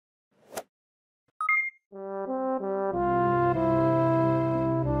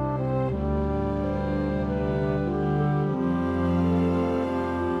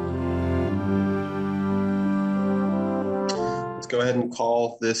go ahead and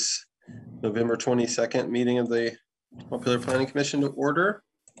call this November 22nd meeting of the Montpelier Planning Commission to order.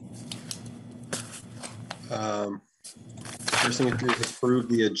 First thing to do is approve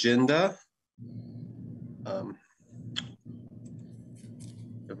the agenda.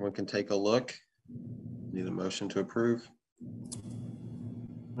 Everyone can take a look. Need a motion to approve.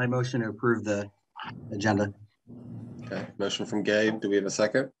 I motion to approve the agenda. Okay, motion from Gabe. Do we have a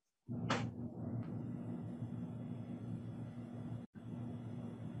second?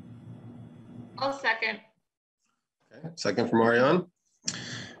 I'll second. Okay, second from Ariane.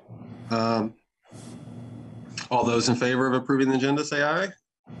 All those in favor of approving the agenda, say aye.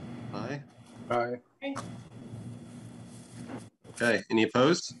 Aye. Aye. Okay, any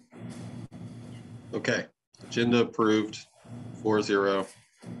opposed? Okay, agenda approved, 4-0.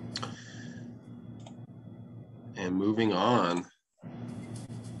 And moving on.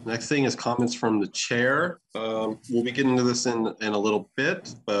 Next thing is comments from the chair. We'll be getting into this in a little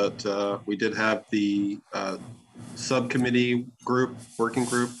bit, but we did have the subcommittee group, working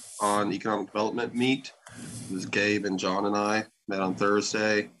group on economic development meet. It was Gabe and John and I met on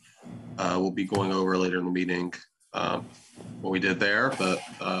Thursday. We'll be going over later in the meeting what we did there, but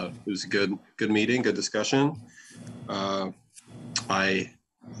it was a good meeting, good discussion. I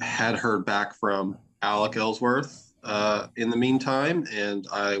had heard back from Alec Ellsworth in the meantime, and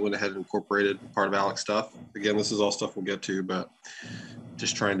I went ahead and incorporated part of Alec's stuff. Again, this is all stuff we'll get to, but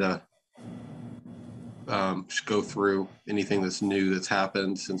just trying to just go through anything that's new that's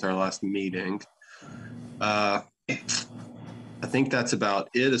happened since our last meeting. I think that's about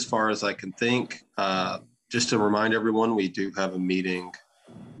it as far as I can think. Just to remind everyone, we do have a meeting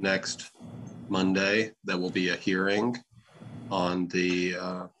next Monday that will be a hearing on the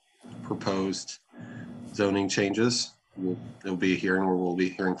proposed zoning changes. There'll be a hearing where we'll be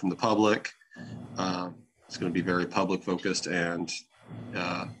hearing from the public. It's going to be very public focused, and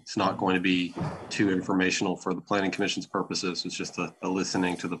it's not going to be too informational for the Planning Commission's purposes. It's just a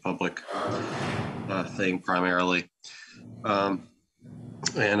listening to the public thing primarily.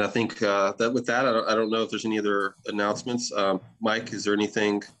 And I think that with that, I don't know if there's any other announcements. Mike, is there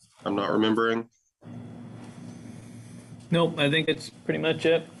anything I'm not remembering? Nope, I think it's pretty much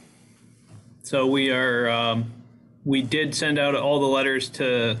it. So we are, we did send out all the letters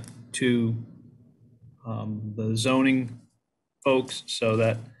to the zoning folks, so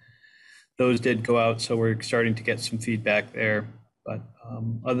that those did go out. So we're starting to get some feedback there. But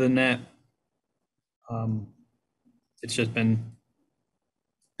other than that, it's just been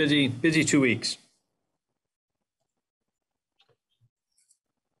busy 2 weeks.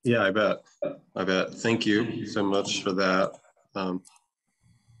 Yeah, I bet. Thank you so much for that.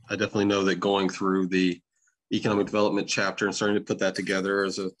 I definitely know that going through the economic development chapter and starting to put that together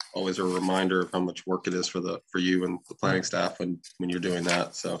is always a reminder of how much work it is for you and the planning staff when you're doing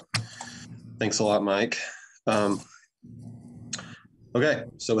that. So thanks a lot, Mike. Okay,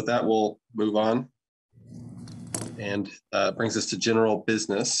 so with that, we'll move on. And brings us to general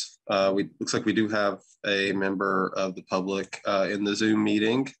business. Looks like we do have a member of the public in the Zoom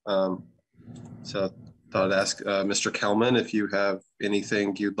meeting. So I thought I'd ask Mr. Kelman if you have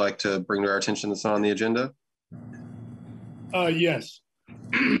anything you'd like to bring to our attention that's on the agenda. Yes.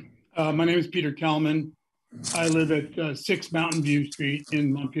 My name is Peter Kelman. I live at 6 Mountain View Street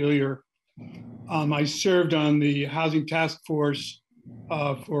in Montpelier. I served on the Housing Task Force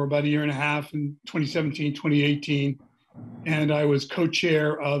for about 1.5 years in 2017, 2018. And I was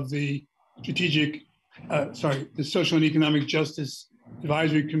co-chair of the the Social and Economic Justice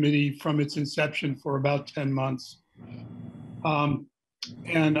Advisory Committee from its inception for about 10 months.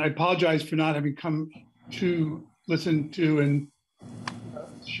 And I apologize for not having come to listen to and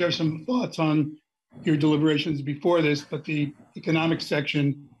share some thoughts on your deliberations before this, but the economic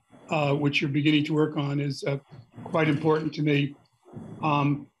section, which you're beginning to work on, is quite important to me.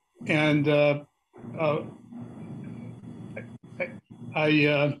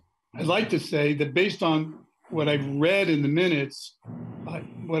 I'd like to say that based on what I've read in the minutes,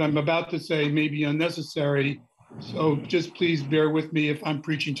 what I'm about to say may be unnecessary. So just please bear with me if I'm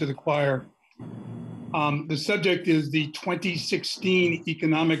preaching to the choir. The subject is the 2016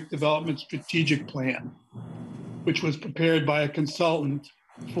 Economic Development Strategic Plan, which was prepared by a consultant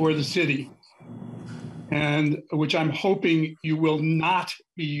for the city, and which I'm hoping you will not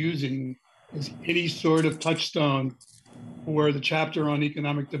be using as any sort of touchstone for the chapter on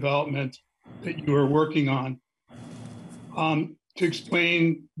economic development that you are working on. To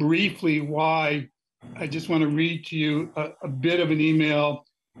explain briefly why, I just want to read to you a bit of an email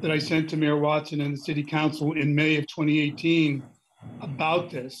that I sent to Mayor Watson and the City Council in May of 2018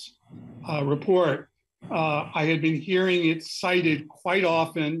 about this report. I had been hearing it cited quite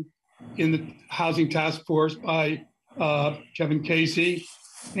often in the Housing Task Force by Kevin Casey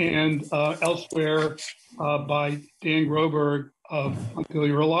and elsewhere by Dan Groberg of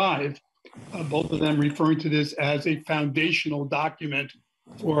Montpelier Alive, both of them referring to this as a foundational document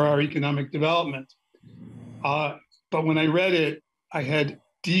for our economic development. But when I read it, I had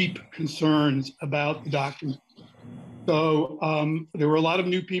deep concerns about the document. So there were a lot of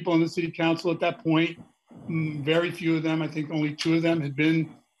new people in the city council at that point. Very few of them, I think only 2 of them, had been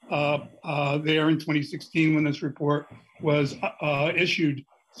there in 2016 when this report was issued.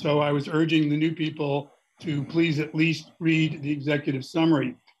 So I was urging the new people to please at least read the executive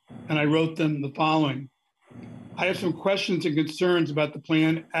summary. And I wrote them the following. I have some questions and concerns about the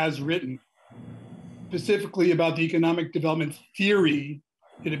plan as written, specifically about the economic development theory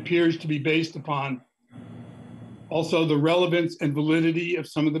it appears to be based upon. Also, the relevance and validity of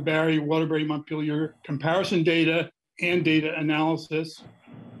some of the Barry, Waterbury, Montpelier comparison data and data analysis,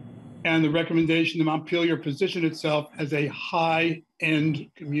 and the recommendation that Montpelier position itself as a high-end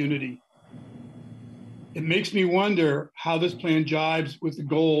community. It makes me wonder how this plan jibes with the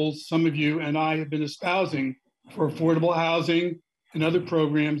goals some of you and I have been espousing for affordable housing and other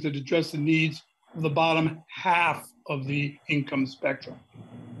programs that address the needs of the bottom half of the income spectrum.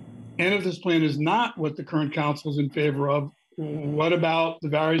 And if this plan is not what the current council is in favor of, what about the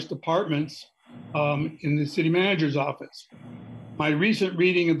various departments in the city manager's office? My recent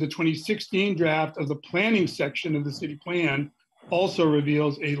reading of the 2016 draft of the planning section of the city plan also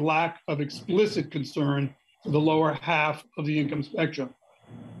reveals a lack of explicit concern for the lower half of the income spectrum.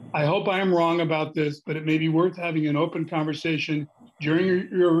 I hope I am wrong about this, but it may be worth having an open conversation during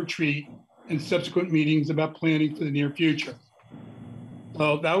your retreat and subsequent meetings about planning for the near future.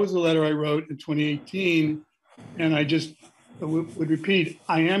 So that was the letter I wrote in 2018. And I just would repeat,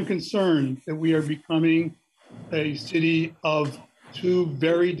 I am concerned that we are becoming a city of 2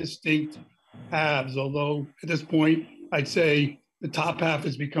 very distinct halves, although at this point, I'd say the top half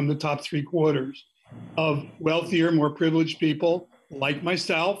has become the top 3/4 of wealthier, more privileged people like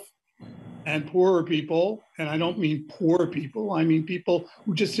myself, and poorer people. And I don't mean poor people, I mean people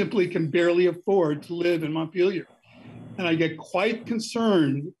who just simply can barely afford to live in Montpelier. And I get quite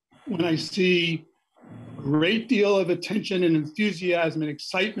concerned when I see a great deal of attention and enthusiasm and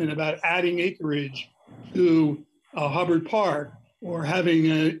excitement about adding acreage to Hubbard Park or having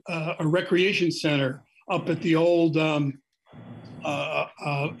a recreation center up at the old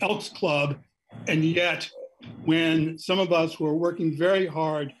Elks Club. And yet, when some of us were working very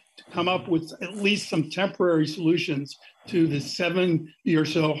hard to come up with at least some temporary solutions to the 70 or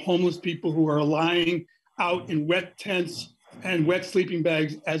so homeless people who are lying out in wet tents and wet sleeping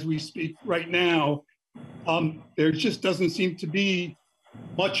bags as we speak right now, there just doesn't seem to be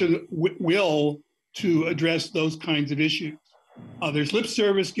much will to address those kinds of issues. There's lip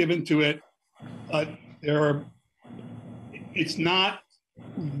service given to it, but it's not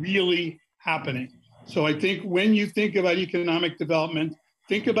really happening. So I think when you think about economic development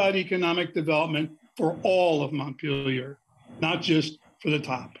for all of Montpelier, not just for the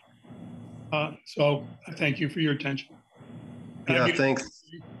top. So I thank you for your attention. Yeah, thanks.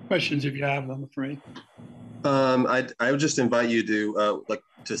 Questions if you have them for me. I would just invite you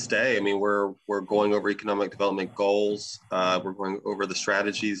to stay. I mean, we're going over economic development goals. We're going over the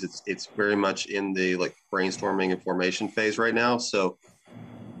strategies. It's very much in the brainstorming and formation phase right now. So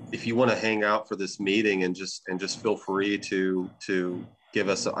if you want to hang out for this meeting and just feel free to give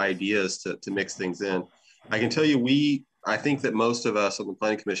us ideas to mix things in. I can tell you, I think that most of us on the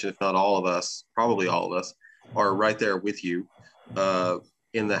Planning Commission, if not all of us, probably all of us, are right there with you.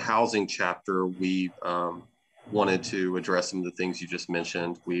 In the housing chapter, we wanted to address some of the things you just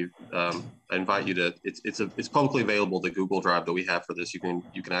mentioned. I invite you to. It's publicly available, the Google Drive that we have for this. You can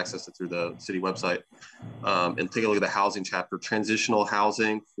access it through the city website and take a look at the housing chapter. Transitional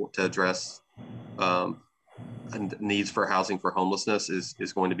housing to address and needs for housing for homelessness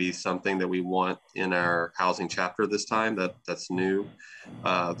is going to be something that we want in our housing chapter this time. That's new.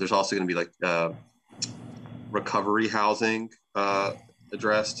 There's also going to be recovery housing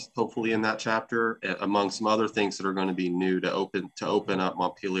addressed, hopefully, in that chapter, among some other things that are going to be new to open up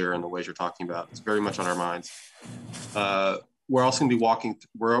Montpelier in the ways you're talking about. It's very much on our minds. We're also going to be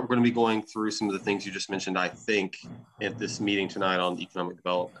we're going to be going through some of the things you just mentioned, I think, at this meeting tonight on economic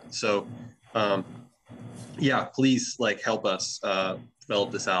development. So yeah, please help us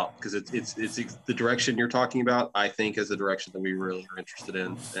develop this out, because it's the direction you're talking about, I think, is the direction that we really are interested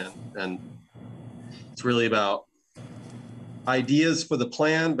in. And it's really about ideas for the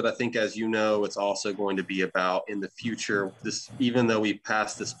plan, but I think, as you know, it's also going to be about in the future. This, even though we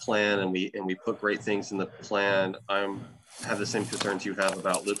passed this plan and we put great things in the plan, have the same concerns you have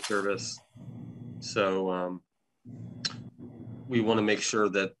about lip service. So we want to make sure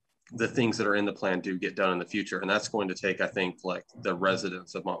that the things that are in the plan do get done in the future, and that's going to take, I think, like the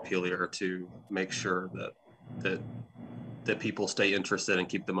residents of Montpelier to make sure that people stay interested and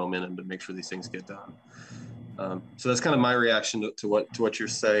keep the momentum to make sure these things get done. So that's kind of my reaction to what you're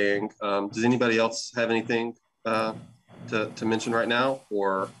saying. Does anybody else have anything to mention right now,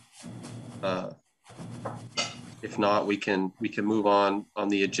 or if not, we can move on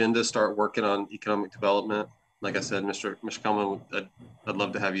the agenda. Start working on economic development. Like I said, Mr. Kelman, I'd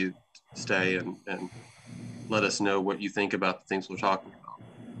love to have you stay and let us know what you think about the things we're talking about.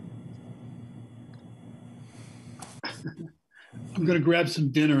 I'm going to grab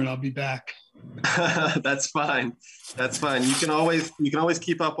some dinner and I'll be back. That's fine. That's fine. You can always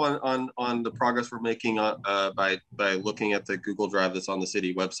keep up on the progress we're making by looking at the Google Drive that's on the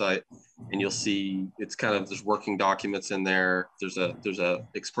city website, and you'll see it's kind of, there's working documents in there. There's a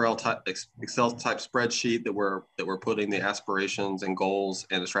Excel type spreadsheet that we're putting the aspirations and goals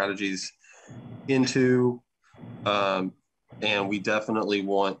and the strategies into, and we definitely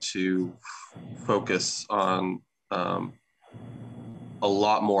want to focus on a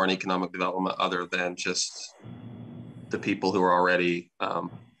lot more on economic development other than just the people who are already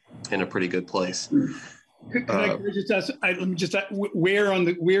in a pretty good place. Can I just ask, let me just ask,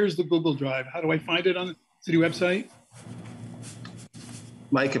 where's the Google Drive? How do I find it on the city website?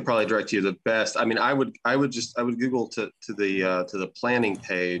 Mike could probably direct you the best. I mean, I would Google to the planning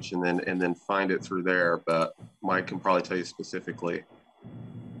page and then find it through there, but Mike can probably tell you specifically.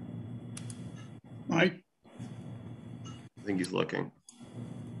 Mike? I think he's looking.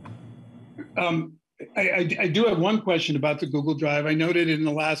 I do have one question about the Google Drive. I noted in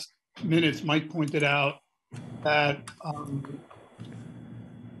the last minutes, Mike pointed out that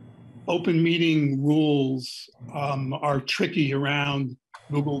open meeting rules are tricky around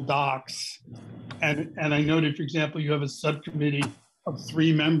Google Docs. And I noted, for example, you have a subcommittee of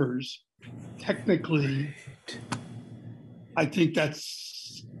 3 members. Technically, I think that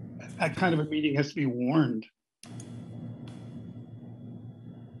kind of a meeting has to be warned.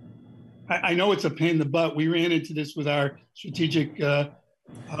 I know it's a pain in the butt. We ran into this with our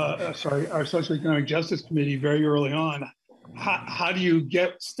our social economic justice committee very early on. How do you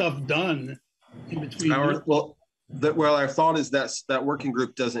get stuff done in between? Our thought is that working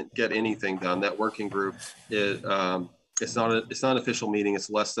group doesn't get anything done. That working group it's not an official meeting. It's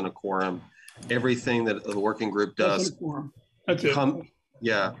less than a quorum. Everything that the working group does, that's it.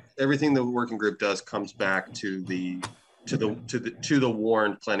 Everything the working group does comes back to the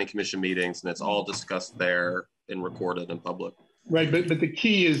warned planning commission meetings, and it's all discussed there and recorded in public. Right, but the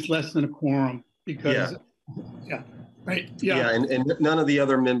key is less than a quorum because and none of the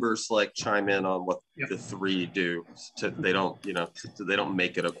other members like chime in on what the 3 do. They don't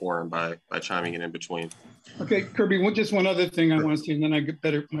make it a quorum by chiming in between. Okay, Kirby, just one other thing I want to say, and then I get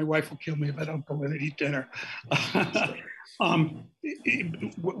better. My wife will kill me if I don't go in and eat dinner.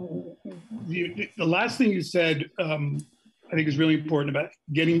 The last thing you said, I think is really important about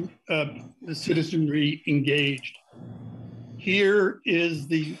getting the citizenry engaged. Here is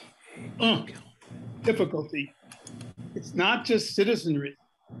the difficulty. It's not just citizenry.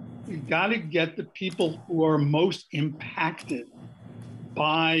 We've got to get the people who are most impacted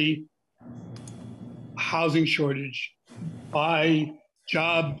by housing shortage, by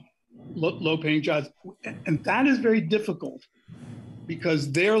low-paying jobs, and that is very difficult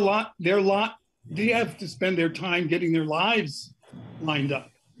because they have to spend their time getting their lives lined up.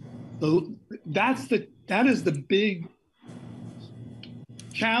 So that is the big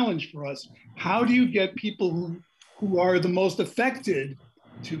challenge for us. How do you get people who are the most affected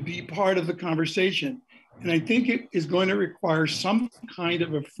to be part of the conversation? And I think it is going to require some kind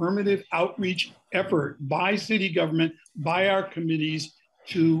of affirmative outreach effort by city government, by our committees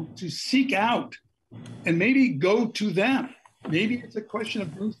to seek out and maybe go to them. Maybe it's a question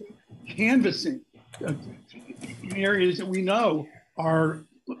of doing some canvassing in areas that we know are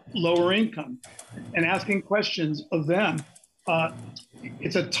lower income and asking questions of them.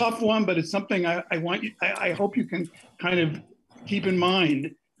 It's a tough one, but it's something I hope you can kind of keep in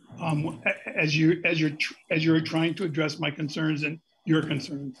mind as you're trying to address my concerns and your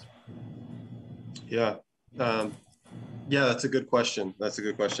concerns. Yeah, that's a good question.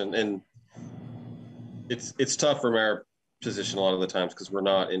 And it's tough from our position a lot of the times because we're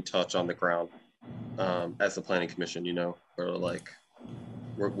not in touch on the ground as the planning commission.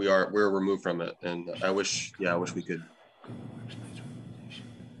 We're removed from it, and I wish we could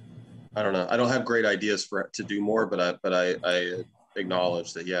I don't know. I don't have great ideas to do more, but I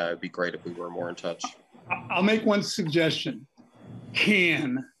acknowledge that, yeah, it'd be great if we were more in touch. I'll make one suggestion.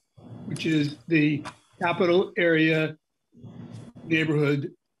 CAN, which is the Capital Area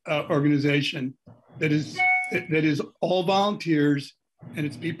Neighborhood Organization, that is all volunteers, and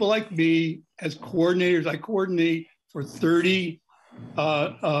it's people like me as coordinators. I coordinate for 30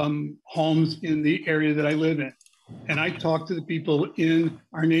 homes in the area that I live in, and I talk to the people in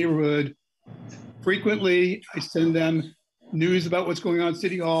our neighborhood frequently. I send them news about what's going on at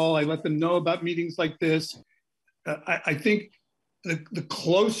City Hall. I let them know about meetings like this. I think the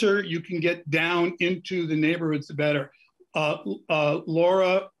closer you can get down into the neighborhoods, the better.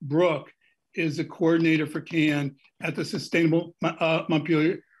 Laura Brook is the coordinator for CAN at the Sustainable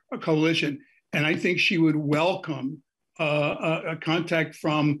Montpelier Coalition, and I think she would welcome a contact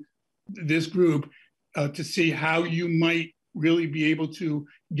from this group to see how you might really be able to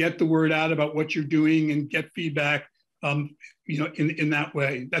get the word out about what you're doing and get feedback, in that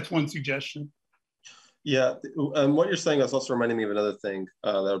way. That's one suggestion. Yeah, what you're saying is also reminding me of another thing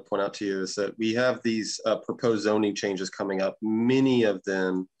that I would point out to you is that we have these proposed zoning changes coming up. Many of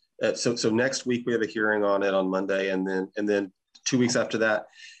them, so next week we have a hearing on it on Monday, and then 2 weeks after that.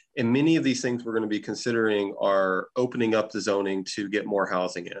 And many of these things we're going to be considering are opening up the zoning to get more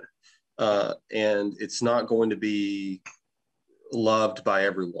housing in. And it's not going to be loved by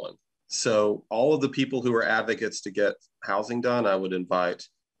everyone. So all of the people who are advocates to get housing done, I would invite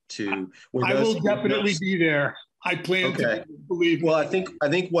to. I will definitely be there. I plan to, believe. Well, I think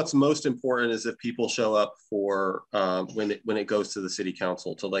what's most important is if people show up for when it goes to the city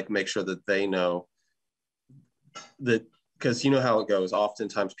council to like make sure that they know that, because you know how it goes.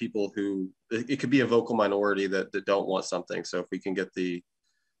 Oftentimes people it could be a vocal minority that don't want something. So if we can get the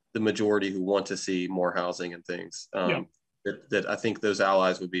majority who want to see more housing and things, that I think those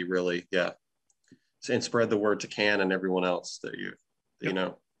allies would be really, and spread the word to CAN and everyone else that you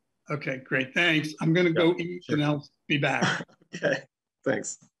know. Okay, great. Thanks. I'm going to go eat and I'll be back. Okay,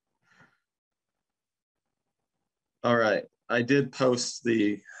 thanks. All right. I did post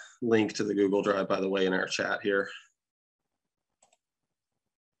the link to the Google Drive, by the way, in our chat here.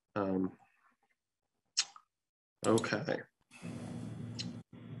 Okay.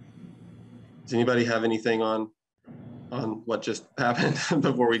 Does anybody have anything on what just happened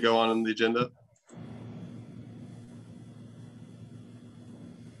before we go on the agenda?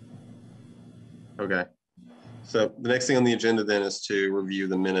 Okay, so the next thing on the agenda then is to review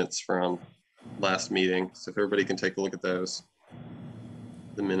the minutes from last meeting. So if everybody can take a look at those,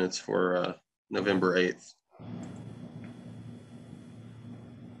 the minutes for November 8th.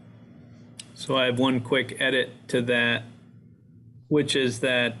 So I have one quick edit to that, which is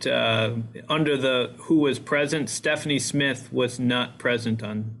that under the who was present, Stephanie Smith was not present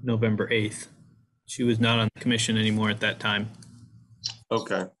on November 8th. She was not on the commission anymore at that time.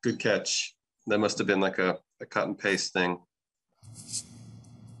 Okay, good catch. That must have been like a cut and paste thing.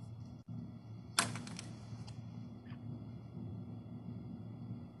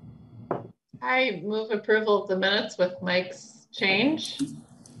 I move approval of the minutes with Mike's change.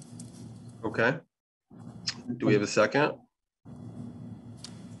 Okay. Do we have a second?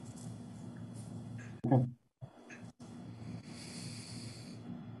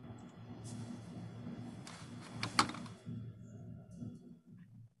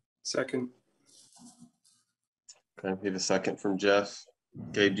 Second. Okay, we have a second from Jeff.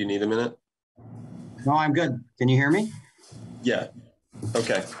 Gabe, do you need a minute? No, I'm good. Can you hear me? Yeah.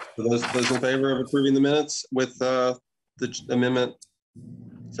 Okay. So those in favor of approving the minutes with the amendment,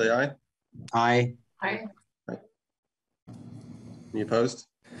 say aye. Aye. Aye. Any opposed?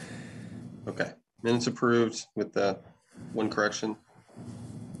 Okay. Minutes approved with the one correction.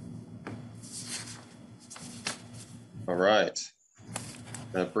 All right.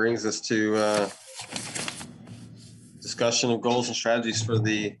 That brings us to discussion of goals and strategies for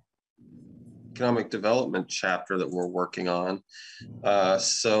the economic development chapter that we're working on.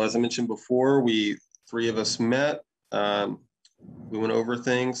 So as I mentioned before, three of us met. We went over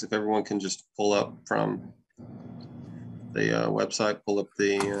things. If everyone can just pull up from the website, pull up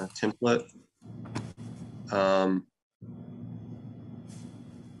the template.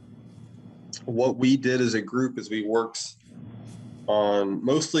 What we did as a group is we worked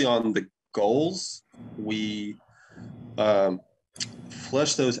mostly on the goals. We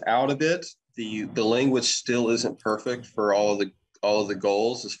fleshed those out a bit. The language still isn't perfect for all of the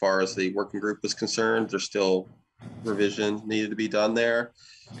goals as far as the working group is concerned. There's still revision needed to be done there.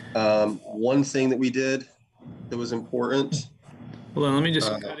 One thing that we did that was important. Hold on, let me just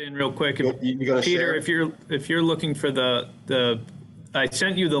cut in real quick. You gonna Peter, share? if you're looking for the I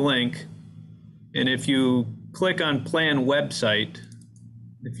sent you the link, and if you click on plan website,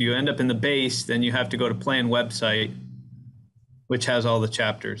 if you end up in the base, then you have to go to plan website, which has all the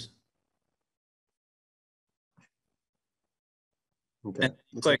chapters. Okay. And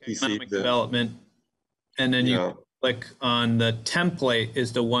you click economic the, development, and then you click on the template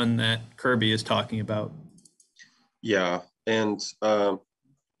is the one that Kirby is talking about. Yeah, and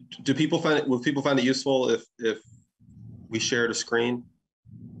do people find it? Will people find it useful if we shared a screen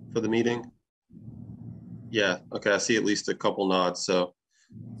for the meeting? Yeah. Okay. I see at least a couple nods. So,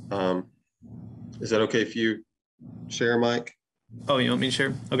 is that okay if you share, Mike? Oh, you want me to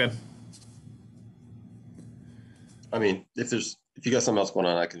share? Okay. I mean, if you got something else going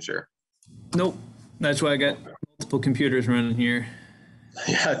on, I can share. Nope. That's why I got multiple computers running here.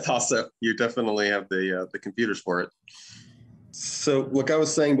 Yeah, I thought so. You definitely have the computers for it. So, like I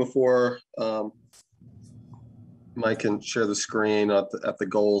was saying before, Mike can share the screen at the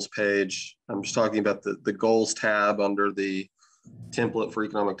goals page. I'm just talking about the goals tab under the template for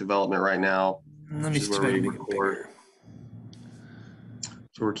economic development right now. Let me see if I can make it bigger.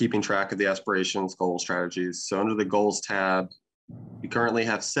 So we're keeping track of the aspirations, goals, strategies. So under the goals tab, we currently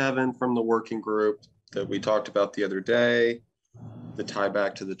have 7 from the working group that we talked about the other day, that tie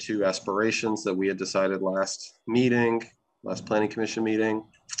back to the 2 aspirations that we had decided last planning commission meeting.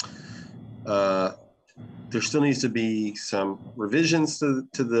 There still needs to be some revisions to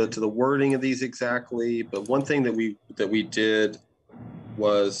the wording of these exactly, but one thing that we did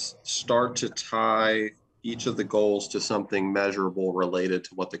was start to tie each of the goals to something measurable related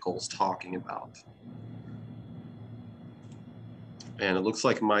to what the goal is talking about. And it looks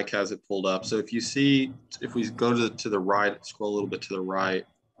like Mike has it pulled up. So if we go to the right, scroll a little bit to the right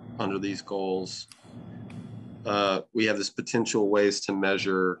under these goals, we have this potential ways to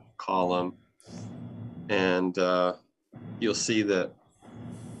measure column. And you'll see that,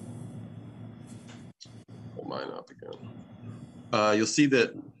 pull mine up again. You'll see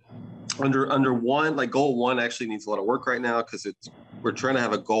that under one, like goal 1 actually needs a lot of work right now because we're trying to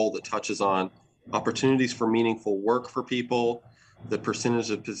have a goal that touches on opportunities for meaningful work for people, the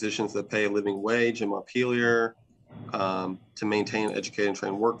percentage of positions that pay a living wage in Montpelier, to maintain an educated and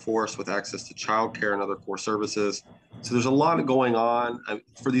trained workforce with access to childcare and other core services. So there's a lot going on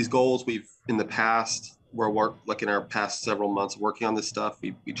for these goals. We've in the past, like in our past several months working on this stuff,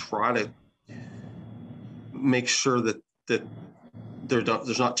 we try to make sure that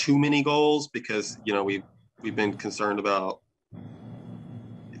there's not too many goals because we've been concerned about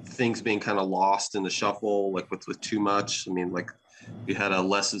things being kind of lost in the shuffle, like with too much. I mean, like we had a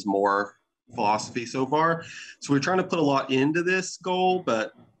less is more philosophy so far. So we're trying to put a lot into this goal,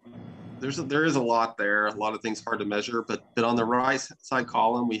 but there is a lot there, a lot of things hard to measure. But on the right side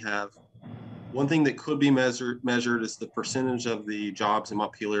column, we have one thing that could be measured is the percentage of the jobs in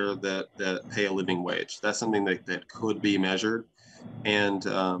Montpelier that pay a living wage. That's something that could be measured. And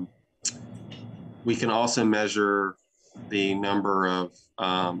we can also measure the number of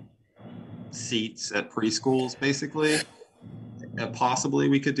seats at preschools, basically. And possibly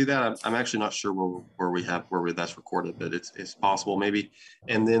we could do that. I'm actually not sure where that's recorded, but it's possible maybe.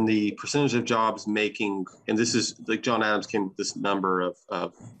 And then the percentage of jobs making, and this is like John Adams came with this number of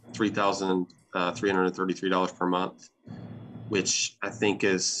 $3,333 per month, which I think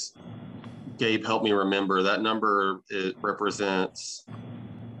is, Gabe, help me remember that number. It represents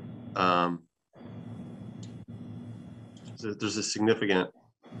there's a significant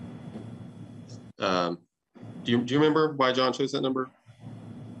do you remember why John chose that number?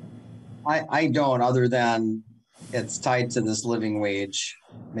 I don't, other than it's tied to this living wage.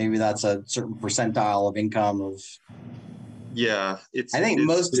 Maybe that's a certain percentile of income of. Yeah, I think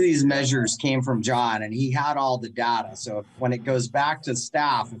most of these measures came from John, and he had all the data. So when it goes back to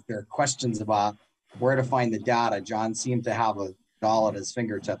staff, if there are questions about where to find the data, John seemed to have it all at his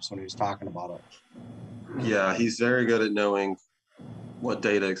fingertips when he was talking about it. Yeah, he's very good at knowing what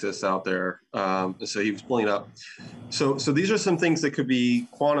data exists out there. So he was pulling it up. So these are some things that could be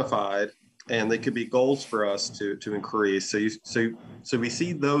quantified, and they could be goals for us to increase. So we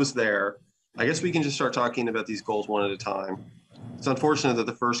see those there. I guess we can just start talking about these goals one at a time. It's unfortunate that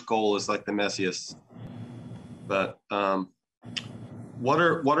the first goal is like the messiest, but what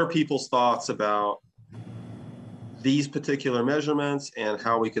are people's thoughts about these particular measurements and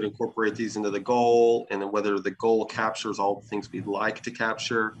how we could incorporate these into the goal, and then whether the goal captures all the things we'd like to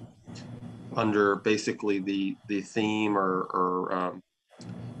capture under basically the theme or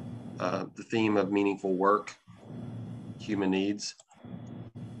the theme of meaningful work, human needs.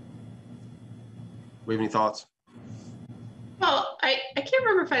 We have any thoughts? Well, I can't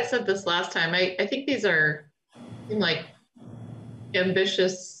remember if I said this last time. I think these are like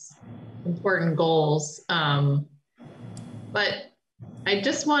ambitious, important goals. But I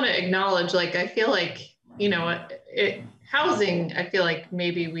just want to acknowledge, like, I feel like, housing, I feel like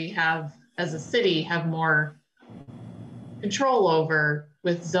maybe we have, as a city, have more control over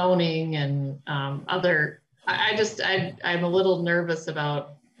with zoning and other, I'm a little nervous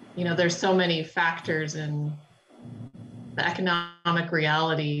about, there's so many factors in the economic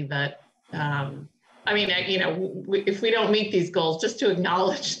reality that, if we don't meet these goals, just to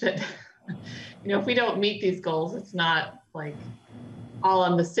acknowledge that, if we don't meet these goals, it's not like all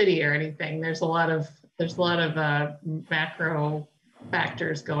on the city or anything. There's a lot of macro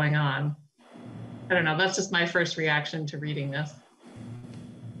factors going on. I don't know. That's just my first reaction to reading this.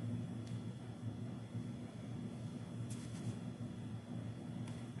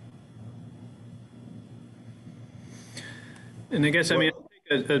 And I guess, I'll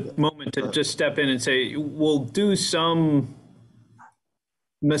take a moment to just step in and say, we'll do some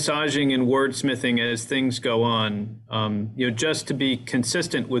massaging and wordsmithing as things go on, just to be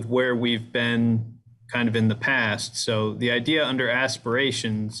consistent with where we've been kind of in the past. So the idea under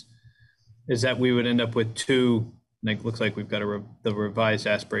aspirations is that we would end up with two, like, looks like we've got the revised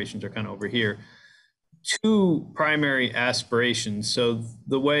aspirations are kind of over here, two primary aspirations. So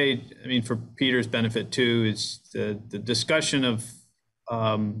the way, for Peter's benefit too, is the discussion of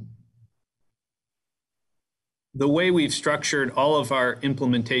the way we've structured all of our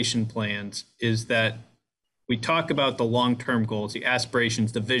implementation plans is that we talk about the long-term goals, the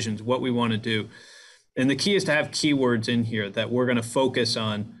aspirations, the visions, what we want to do. And the key is to have keywords in here that we're going to focus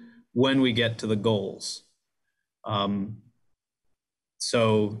on when we get to the goals. Montpelier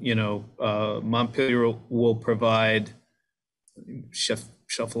will provide,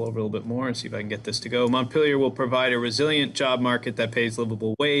 shuffle over a little bit more and see if I can get this to go. Montpelier will provide a resilient job market that pays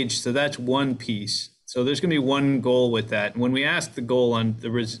livable wage. So that's one piece. So there's going to be one goal with that. And when we ask the goal on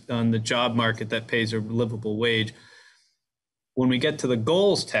the job market that pays a livable wage, when we get to the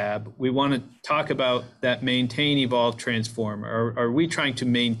goals tab, we want to talk about that maintain, evolve, transform. Are we trying to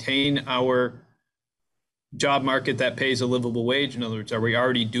maintain our job market that pays a livable wage? In other words, are we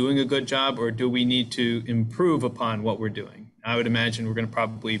already doing a good job, or do we need to improve upon what we're doing? I would imagine we're going to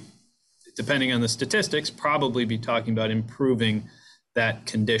probably, depending on the statistics, probably be talking about improving that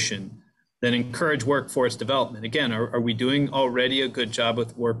condition. Then encourage workforce development. Again, are we doing already a good job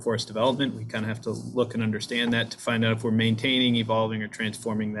with workforce development? We kind of have to look and understand that to find out if we're maintaining, evolving, or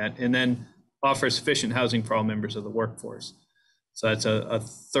transforming that. And then offer sufficient housing for all members of the workforce. So that's a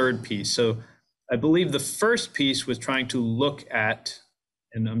third piece. So I believe the first piece was trying to look at,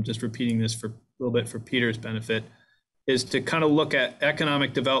 and I'm just repeating this for a little bit for Peter's benefit, is to kind of look at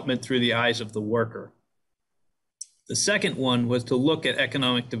economic development through the eyes of the worker. The second one was to look at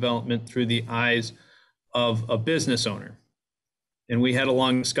economic development through the eyes of a business owner. And we had a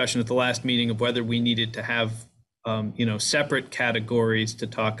long discussion at the last meeting of whether we needed to have, separate categories to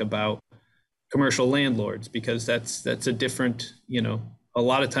talk about commercial landlords, because that's a different, a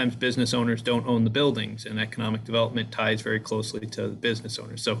lot of times business owners don't own the buildings, and economic development ties very closely to the business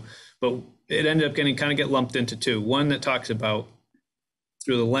owners. So, but it ended up get lumped into two. One that talks about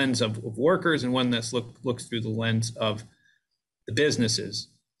through the lens of workers, and one that looks through the lens of the businesses.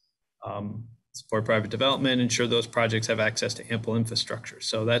 Support private development, ensure those projects have access to ample infrastructure.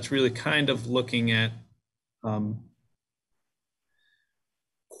 So that's really kind of looking at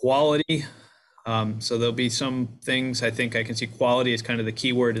quality. So there'll be some things, I think I can see quality as kind of the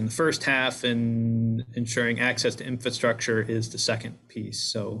key word in the first half, and ensuring access to infrastructure is the second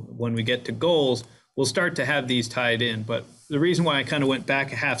piece. So when we get to goals, we'll start to have these tied in. But the reason why I kind of went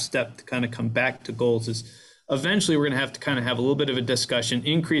back a half step to kind of come back to goals is eventually we're going to have to kind of have a little bit of a discussion.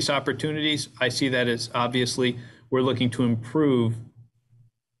 Increase opportunities, I see that as obviously we're looking to improve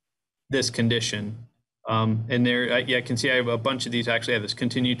this condition. And there, I can see I have a bunch of these actually have this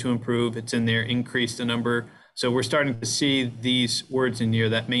continue to improve. It's in there, increase the number. So we're starting to see these words in here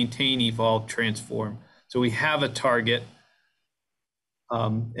that maintain, evolve, transform. So we have a target.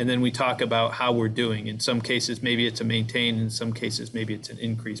 And then we talk about how we're doing. In some cases, maybe it's a maintain. In some cases, maybe it's an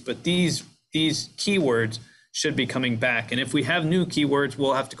increase. But these keywords should be coming back. And if we have new keywords,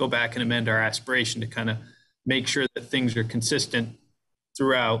 we'll have to go back and amend our aspiration to kind of make sure that things are consistent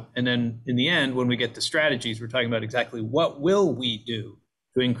throughout. And then in the end, when we get to strategies, we're talking about exactly what will we do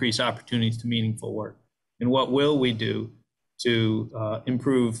to increase opportunities to meaningful work, and what will we do to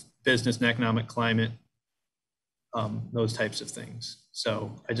improve business and economic climate, those types of things.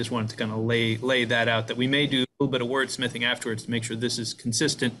 So I just wanted to kind of lay that out, that we may do a little bit of wordsmithing afterwards to make sure this is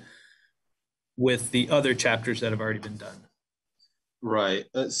consistent with the other chapters that have already been done. Right.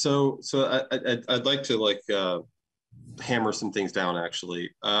 So I'd like to hammer some things down. Actually,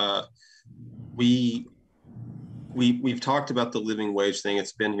 we've talked about the living wage thing.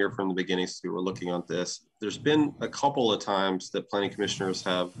 It's been here from the beginning since we were looking at this. There's been a couple of times that planning commissioners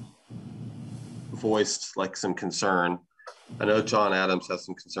have voiced like some concern. I know John Adams has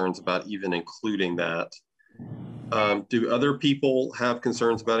some concerns about even including that. Do other people have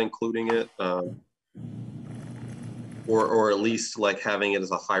concerns about including it? Or at least like having it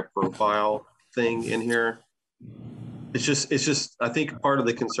as a high profile thing in here? It's just, I think part of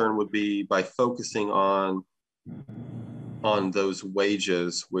the concern would be by focusing on those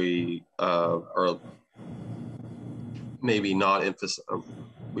wages, we are maybe not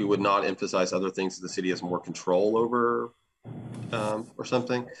we would not emphasize other things that the city has more control over, or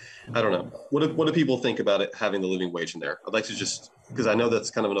something. I don't know. What do people think about it having the living wage in there? I'd like to just, because I know that's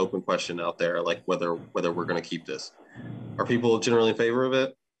kind of an open question out there, like whether we're going to keep this. Are people generally in favor of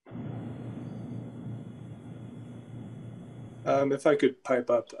it? If I could pipe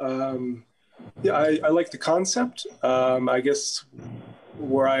up, yeah, I like the concept. I guess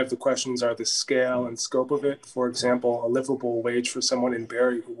where I have the questions are the scale and scope of it. For example, a livable wage for someone in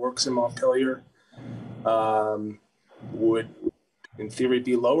Barrie who works in Montpelier would, in theory,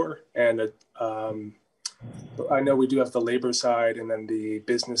 be lower. And I know we do have the labor side and then the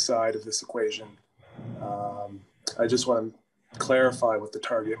business side of this equation. I just want to clarify what the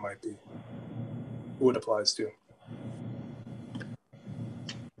target might be, who it applies to.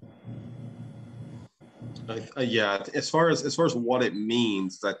 Yeah, as far as what it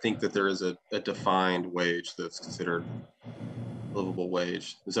means, I think that there is a defined wage that's considered livable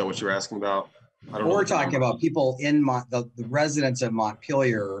wage. Is that what you're asking about? I don't know. We're talking about people in the residents of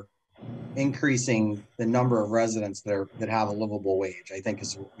Montpelier, increasing the number of residents that have a livable wage, I think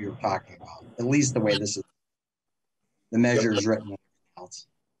is what we were talking about. At least the way this is, the measure is written else.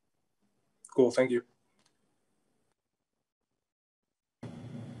 Cool, thank you.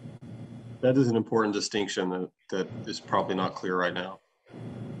 That is an important distinction that is probably not clear right now.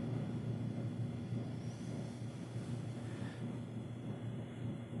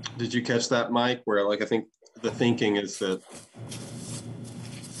 Did you catch that, Mike? Where like I think the thinking is that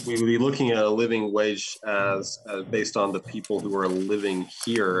we would be looking at a living wage as based on the people who are living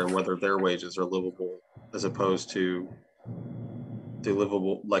here and whether their wages are livable, as opposed to the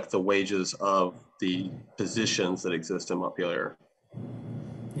livable, like the wages of the positions that exist in Montpelier.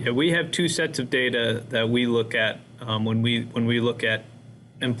 Yeah, we have two sets of data that we look at when we look at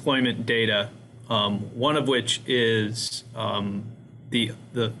employment data. One of which is the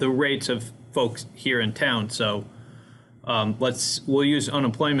rates of folks here in town. So we'll use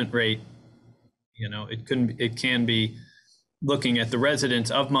unemployment rate. You know, it can be looking at the residents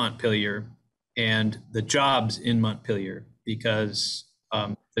of Montpelier and the jobs in Montpelier, because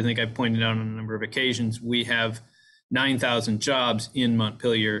I think I pointed out on a number of occasions we have 9,000 jobs in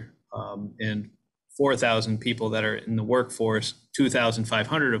Montpelier and 4,000 people that are in the workforce,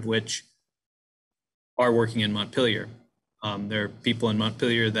 2,500 of which are working in Montpelier. There are people in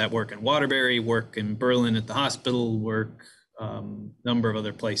Montpelier that work in Waterbury, work in Berlin at the hospital, work a number of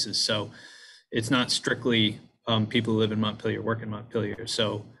other places. So it's not strictly people who live in Montpelier, work in Montpelier.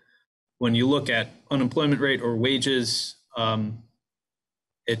 So when you look at unemployment rate or wages,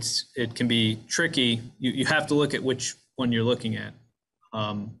 it can be tricky. You have to look at which one you're looking at.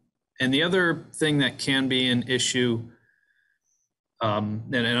 And the other thing that can be an issue,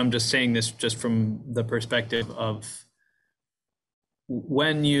 and I'm just saying this just from the perspective of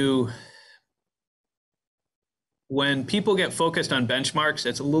when people get focused on benchmarks,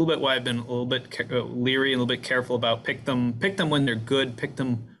 it's a little bit why I've been a little bit leery, a little bit careful about pick them when they're good, pick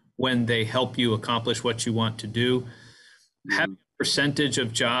them when they help you accomplish what you want to do. Having a percentage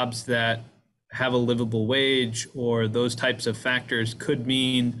of jobs that have a livable wage or those types of factors could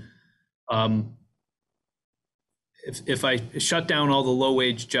mean if I shut down all the low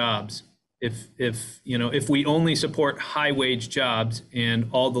wage jobs, if we only support high wage jobs and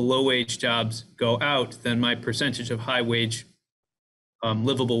all the low wage jobs go out, then my percentage of high wage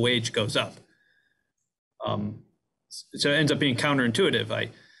livable wage goes up. So it ends up being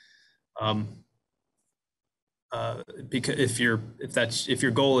counterintuitive. Because if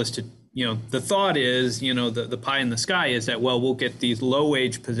your goal is to, the thought is, the pie in the sky is that, well, we'll get these low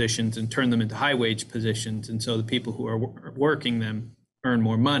wage positions and turn them into high wage positions. And so the people who are working them earn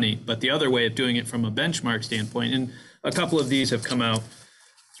more money. But the other way of doing it from a benchmark standpoint, and a couple of these have come out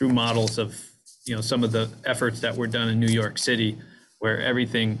through models of, some of the efforts that were done in New York City, where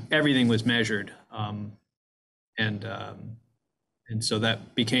everything was measured. And so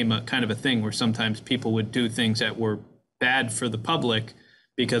that became a kind of a thing where sometimes people would do things that were bad for the public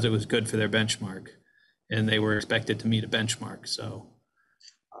because it was good for their benchmark. and they were expected to meet a benchmark. So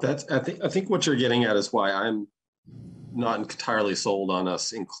I think what you're getting at is why I'm not entirely sold on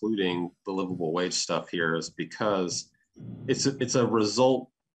us including the livable wage stuff here, is because it's a result.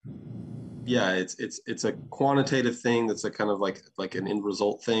 Yeah, it's a quantitative thing that's a kind of like an end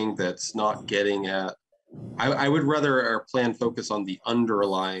result thing that's not getting at. I would rather our plan focus on the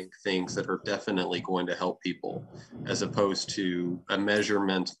underlying things that are definitely going to help people, as opposed to a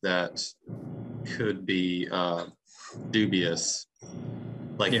measurement that could be dubious,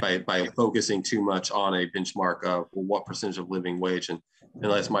 like by focusing too much on a benchmark of, well, what percentage of living wage. And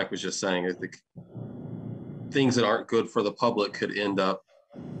as Mike was just saying, I think things that aren't good for the public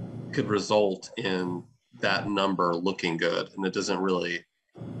could result in that number looking good, and it doesn't really.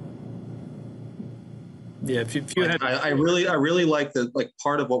 Yeah, if you had, I really like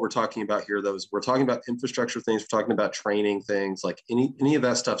part of what we're talking about here, though, is we're talking about infrastructure things, we're talking about training things, like any of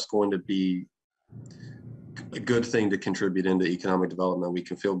that stuff's going to be a good thing to contribute into economic development. We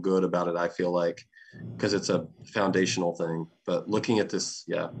can feel good about it, I feel like, because it's a foundational thing. But looking at this,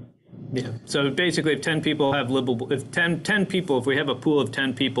 yeah. So basically, if 10 people have livable, if 10 people, if we have a pool of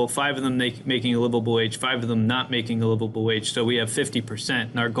 10 people, 5 of them making a livable wage, 5 of them not making a livable wage, so we have 50%,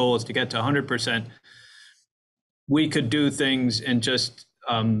 and our goal is to get to 100%. We could do things and just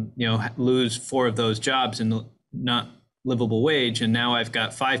lose 4 of those jobs and not livable wage, and now I've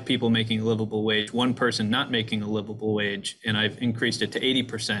got 5 people making a livable wage, 1 person not making a livable wage, and I've increased it to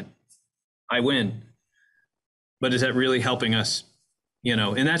 80%. I win. But is that really helping us?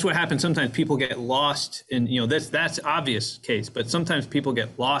 And that's what happens. Sometimes people get lost in, that's obvious case, but sometimes people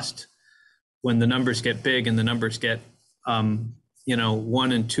get lost when the numbers get big and the numbers get 1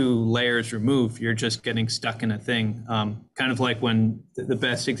 and 2 layers removed. You're just getting stuck in a thing. Kind of like when the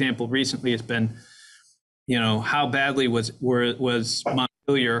best example recently has been, how badly was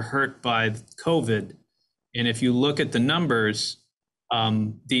Montpelier hurt by COVID? And if you look at the numbers,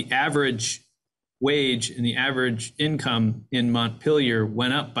 the average wage and the average income in Montpelier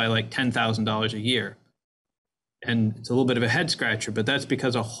went up by like $10,000 a year. And it's a little bit of a head scratcher, but that's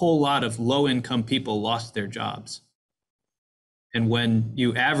because a whole lot of low income people lost their jobs. And when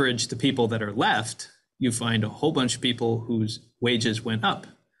you average the people that are left, you find a whole bunch of people whose wages went up,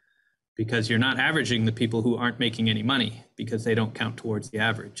 because you're not averaging the people who aren't making any money, because they don't count towards the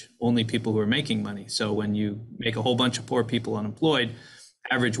average, only people who are making money. So when you make a whole bunch of poor people unemployed,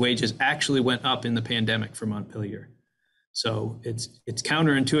 average wages actually went up in the pandemic for Montpelier. So it's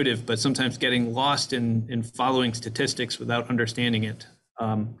counterintuitive, but sometimes getting lost in following statistics without understanding it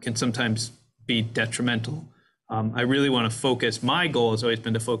can sometimes be detrimental. I really want to focus. My goal has always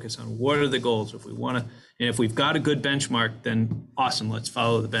been to focus on what are the goals. If we want to, and if we've got a good benchmark, then awesome, let's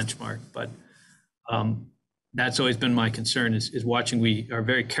follow the benchmark. But that's always been my concern, is watching. We are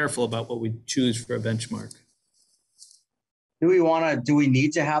very careful about what we choose for a benchmark. Do we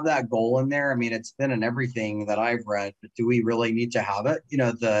need to have that goal in there? I mean, it's been in everything that I've read, but do we really need to have it?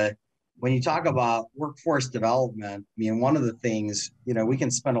 When you talk about workforce development, I mean, one of the things, we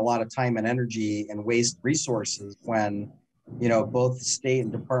can spend a lot of time and energy and waste resources when, both the state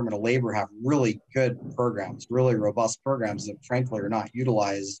and Department of Labor have really good programs, really robust programs that frankly are not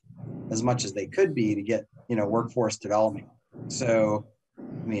utilized as much as they could be to get, workforce development. So,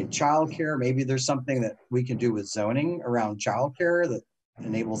 I mean, childcare, maybe there's something that we can do with zoning around childcare that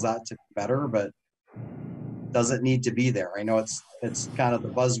enables that to be better, but does it need to be there? I know it's kind of the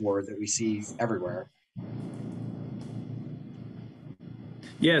buzzword that we see everywhere.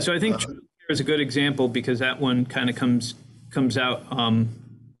 Yeah, so I think childcare is a good example, because that one kind of comes out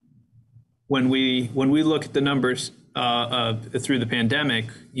when we look at the numbers through the pandemic.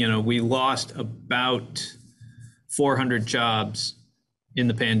 We lost about 400 jobs in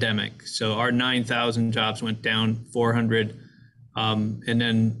the pandemic. So our 9,000 jobs went down 400, and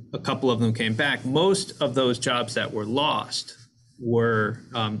then a couple of them came back. Most of those jobs that were lost were,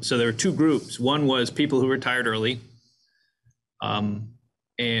 so there were 2 groups. One was people who retired early,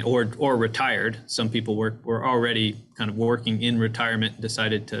 or retired. Some people were already kind of working in retirement and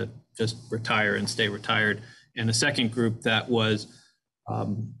decided to just retire and stay retired. And a second group that was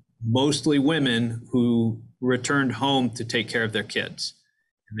mostly women who returned home to take care of their kids.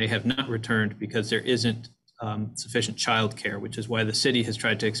 And they have not returned because there isn't sufficient childcare, which is why the city has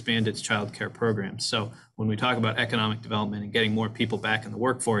tried to expand its childcare programs. So when we talk about economic development and getting more people back in the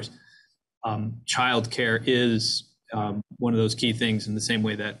workforce, childcare is one of those key things, in the same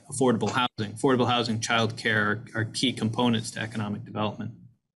way that affordable housing, childcare are key components to economic development.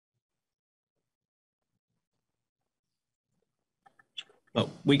 But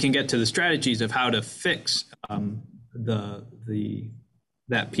we can get to the strategies of how to fix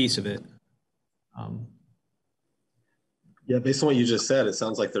that piece of it. Yeah, based on what you just said, it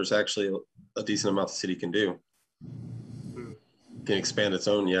sounds like there's actually a decent amount the city can do. Can expand its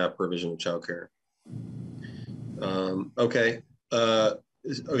own, provision of childcare. Okay.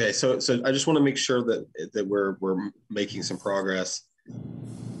 Okay. So I just want to make sure that we're making some progress.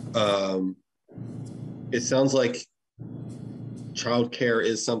 It sounds like childcare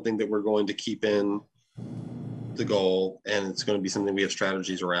is something that we're going to keep in the goal, and it's going to be something we have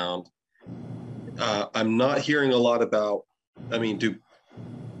strategies around. I'm not hearing a lot about. I mean,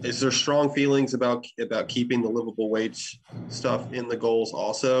 is there strong feelings about keeping the livable wage stuff in the goals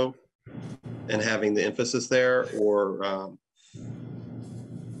also, and having the emphasis there, or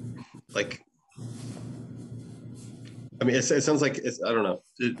like? I mean, it sounds like I don't know.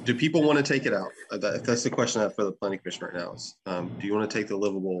 Do people want to take it out? That's the question I have for the planning commission right now. Is do you want to take the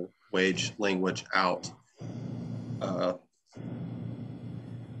livable wage language out?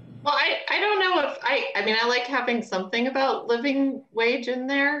 Well, I don't know if I mean, I like having something about living wage in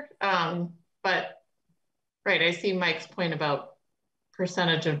there. But right, I see Mike's point about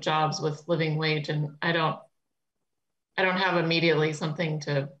percentage of jobs with living wage, and I don't have immediately something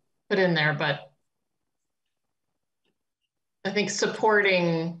to put in there, but I think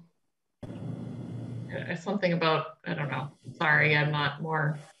supporting something about, I don't know. Sorry, I'm not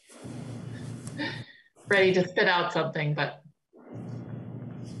more ready to spit out something, but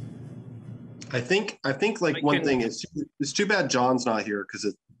I think like one thing is, it's too bad John's not here,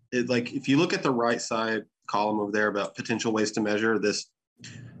 because it like, if you look at the right side column over there about potential ways to measure this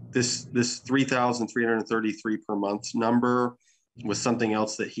 3,333 per month number was something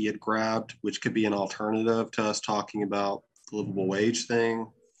else that he had grabbed, which could be an alternative to us talking about the livable wage thing.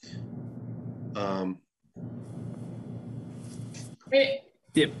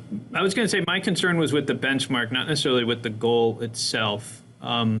 Yeah, I was going to say my concern was with the benchmark, not necessarily with the goal itself.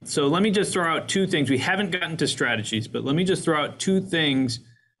 So let me just throw out two things. We haven't gotten to strategies, but let me just throw out two things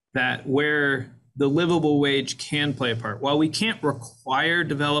that where the livable wage can play a part. While we can't require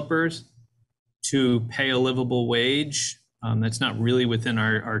developers to pay a livable wage, that's not really within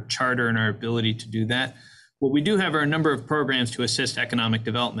our charter and our ability to do that. What we do have are a number of programs to assist economic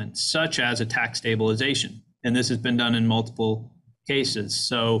development, such as a tax stabilization. And this has been done in multiple cases.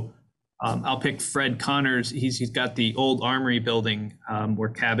 So I'll pick Fred Connors. He's got the old Armory building where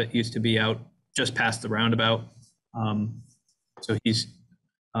Cabot used to be out just past the roundabout. So he's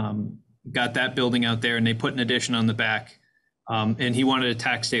got that building out there, and they put an addition on the back. And he wanted a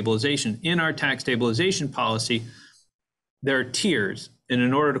tax stabilization. In our tax stabilization policy, there are tiers. And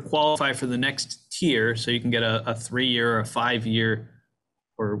in order to qualify for the next tier, so you can get a 3-year or a 5-year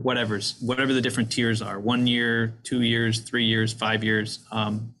or whatever the different tiers are, 1 year, 2 years, 3 years, 5 years.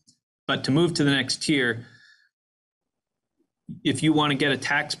 But to move to the next tier, if you want to get a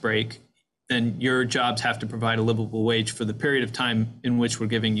tax break, then your jobs have to provide a livable wage for the period of time in which we're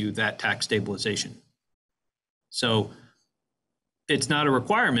giving you that tax stabilization. So it's not a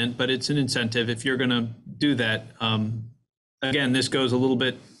requirement, but it's an incentive if you're going to do that. Again, this goes a little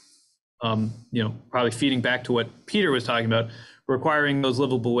bit, probably feeding back to what Peter was talking about. Requiring those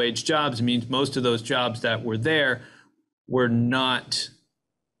livable wage jobs means most of those jobs that were there were not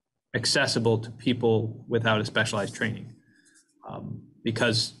accessible to people without a specialized training,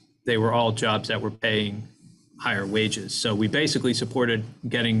 because they were all jobs that were paying higher wages. So we basically supported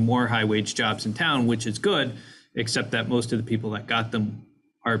getting more high wage jobs in town, which is good, except that most of the people that got them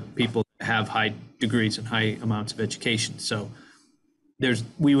are people that have high degrees and high amounts of education. So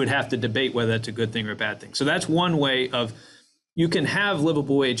we would have to debate whether that's a good thing or a bad thing. So that's one way of, you can have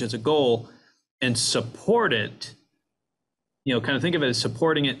livable wage as a goal and support it, kind of think of it as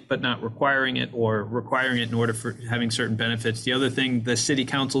supporting it, but not requiring it, or requiring it in order for having certain benefits. The other thing the city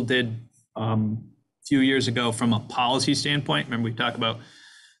council did a few years ago from a policy standpoint, remember we talked about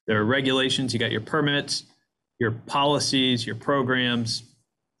there are regulations, you got your permits, your policies, your programs,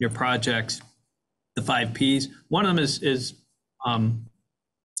 your projects, the 5 Ps. One of them is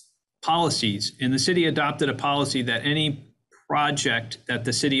policies. And the city adopted a policy that any project that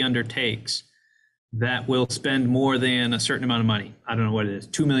the city undertakes that will spend more than a certain amount of money, I don't know what it is,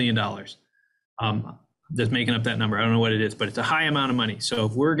 $2 million. Just making up that number, I don't know what it is, but it's a high amount of money. So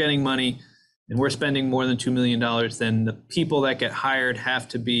if we're getting money and we're spending more than $2 million, then the people that get hired have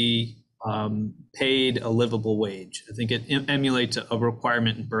to be paid a livable wage. I think it emulates a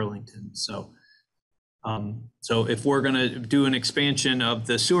requirement in Burlington. So if we're going to do an expansion of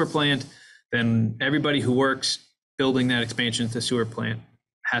the sewer plant, then everybody who works building that expansion to the sewer plant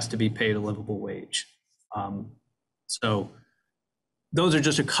has to be paid a livable wage. So those are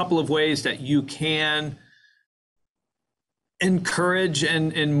just a couple of ways that you can encourage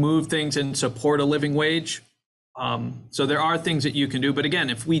and move things and support a living wage. So there are things that you can do. But again,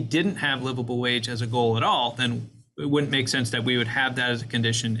 if we didn't have livable wage as a goal at all, then it wouldn't make sense that we would have that as a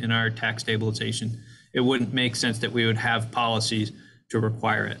condition in our tax stabilization. It wouldn't make sense that we would have policies to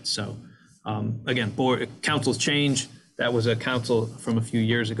require it. So again, councils change. That was a council from a few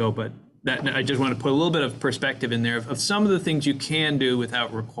years ago, but that I just want to put a little bit of perspective in there of some of the things you can do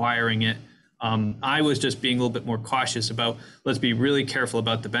without requiring it. I was just being a little bit more cautious about, let's be really careful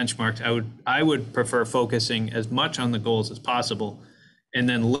about the benchmarks. I would prefer focusing as much on the goals as possible and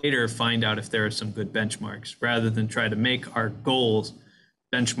then later find out if there are some good benchmarks rather than try to make our goals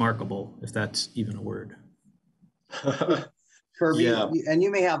benchmarkable, if that's even a word. Kirby, Yeah. and you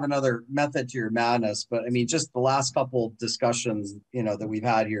may have another method to your madness, but I mean, just the last couple of discussions, that we've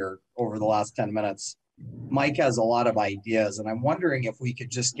had here over the last 10 minutes, Mike has a lot of ideas, and I'm wondering if we could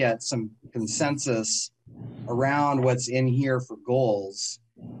just get some consensus around what's in here for goals,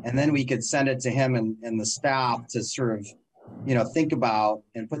 and then we could send it to him and the staff to sort of, think about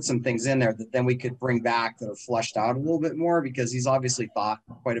and put some things in there that then we could bring back that are fleshed out a little bit more, because he's obviously thought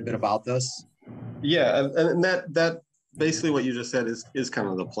quite a bit about this. Yeah, and that basically what you just said is kind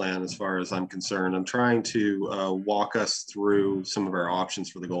of the plan as far as I'm concerned. I'm trying to walk us through some of our options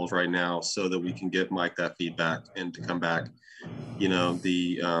for the goals right now so that we can give Mike that feedback and to come back.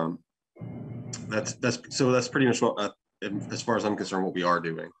 That's pretty much what, as far as I'm concerned, what we are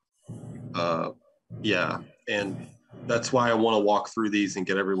doing. Yeah, and that's why I want to walk through these and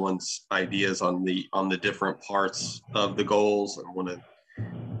get everyone's ideas on the different parts of the goals. I want to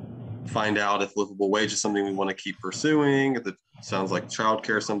find out if livable wage is something we want to keep pursuing. If it sounds like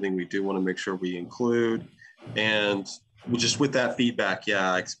childcare is something we do want to make sure we include. And just with that feedback,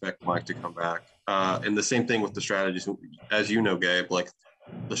 yeah, I expect Mike to come back. And the same thing with the strategies. As you know, Gabe, like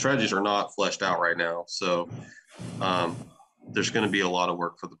the strategies are not fleshed out right now. So there's going to be a lot of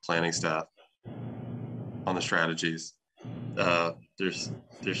work for the planning staff on the strategies. There's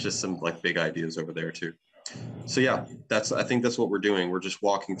just some like big ideas over there too. So yeah, I think that's what we're doing. We're just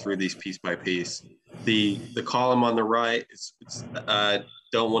walking through these piece by piece. The column on the right, I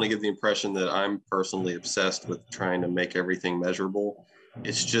don't want to give the impression that I'm personally obsessed with trying to make everything measurable.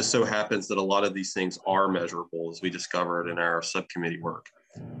 It just so happens that a lot of these things are measurable, as we discovered in our subcommittee work.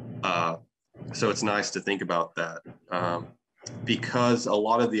 So it's nice to think about that, because a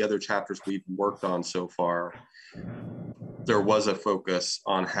lot of the other chapters we've worked on so far, there was a focus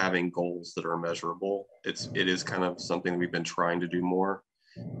on having goals that are measurable. It is kind of something that we've been trying to do more,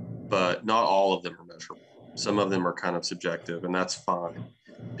 but not all of them are measurable. Some of them are kind of subjective, and that's fine.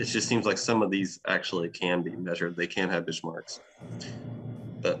 It just seems like some of these actually can be measured. They can have benchmarks.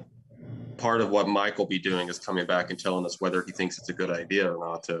 But part of what Mike will be doing is coming back and telling us whether he thinks it's a good idea or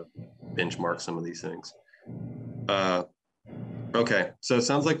not to benchmark some of these things. Okay, so it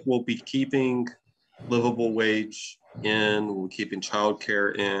sounds like we'll be keeping livable wage in, we'll be keeping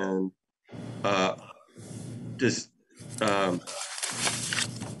childcare in,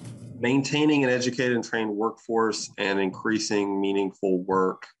 maintaining an educated and trained workforce and increasing meaningful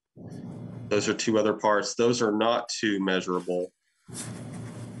work. Those are two other parts. Those are not too measurable.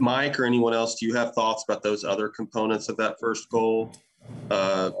 Mike or anyone else, do you have thoughts about those other components of that first goal?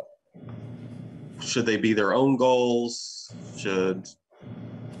 Should they be their own goals? Should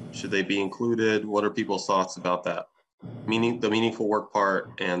they be included? What are people's thoughts about that? The meaningful work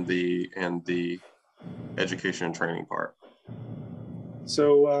part and the education and training part.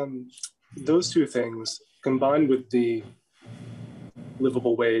 So those two things combined with the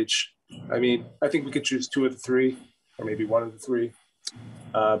livable wage, I mean, I think we could choose two of the three, or maybe one of the three,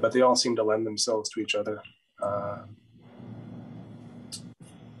 but they all seem to lend themselves to each other.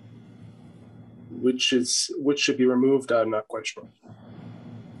 Which should be removed, I'm not quite sure.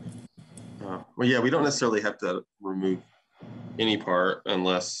 Well, yeah, we don't necessarily have to remove any part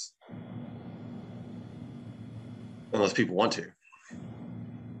unless people want to.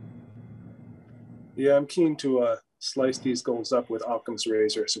 Yeah, I'm keen to slice these goals up with Occam's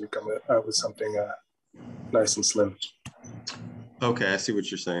razor so we come out with something nice and slim. Okay, I see what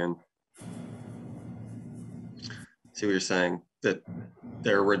you're saying. That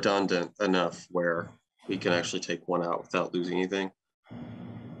they're redundant enough where we can actually take one out without losing anything.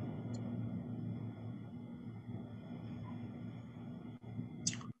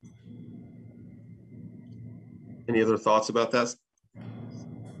 Any other thoughts about that?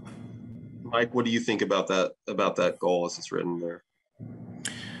 Mike, what do you think about that goal as it's written there?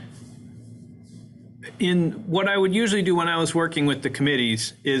 In what I would usually do when I was working with the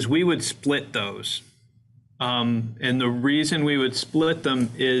committees is we would split those. And the reason we would split them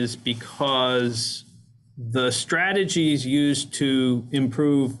is because the strategies used to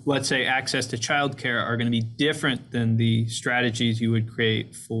improve, let's say, access to childcare are going to be different than the strategies you would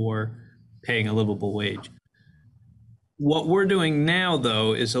create for paying a livable wage. What we're doing now,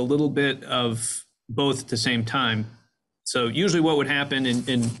 though, is a little bit of both at the same time. So usually what would happen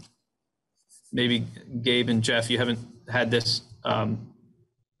in maybe Gabe and Jeff, you haven't had this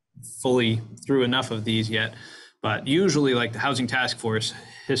fully through enough of these yet, but usually like the Housing Task Force,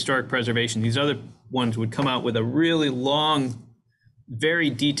 Historic Preservation, these other ones would come out with a really long, very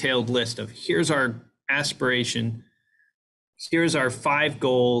detailed list of here's our aspiration, here's our 5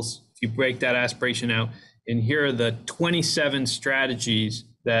 goals, if you break that aspiration out, and here are the 27 strategies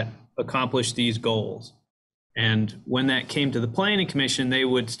that accomplish these goals. And when that came to the Planning Commission, they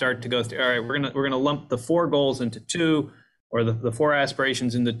would start to go through, all right, we're gonna lump the 4 goals into 2, or the 4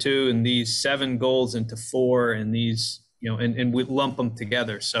 aspirations into 2, and these 7 goals into 4, and these, and we lump them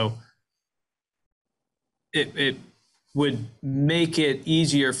together. So it would make it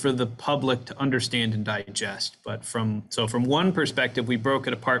easier for the public to understand and digest. But from one perspective, we broke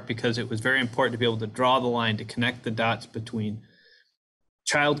it apart because it was very important to be able to draw the line, to connect the dots between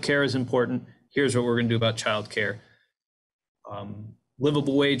childcare is important. Here's what we're going to do about childcare.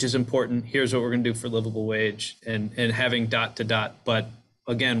 Livable wage is important. Here's what we're going to do for livable wage, and having dot to dot. But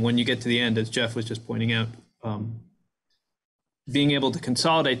again, when you get to the end, as Jeff was just pointing out, being able to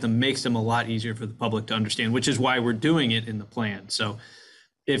consolidate them makes them a lot easier for the public to understand, which is why we're doing it in the plan. So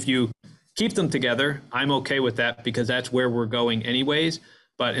if you keep them together, I'm okay with that because that's where we're going anyways.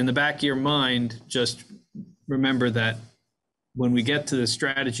 But in the back of your mind, just remember that when we get to the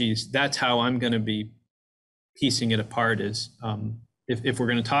strategies, that's how I'm going to be piecing it apart is if we're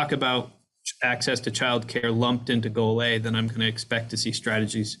going to talk about access to childcare lumped into goal A, then I'm going to expect to see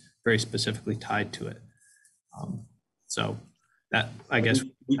strategies very specifically tied to it. So that, I guess,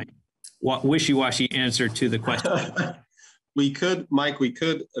 wishy-washy answer to the question. Mike,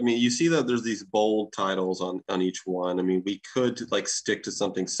 I mean, you see that there's these bold titles on each one. I mean, we could like stick to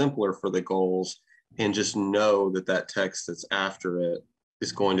something simpler for the goals and just know that that text that's after it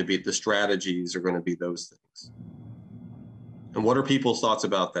is going to be, the strategies are going to be those things. And what are people's thoughts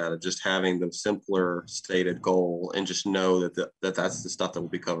about that, of just having the simpler stated goal and just know that that's the stuff that will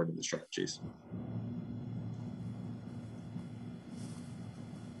be covered in the strategies?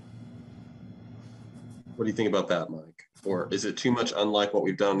 What do you think about that, Mike? Or is it too much unlike what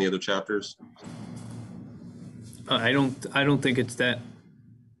we've done in the other chapters? I don't think it's that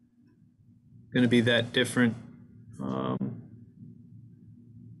going to be that different.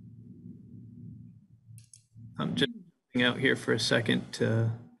 I'm just looking out here for a second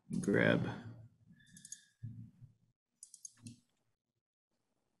to grab.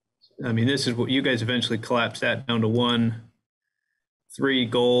 I mean, this is what you guys eventually collapsed that down to 3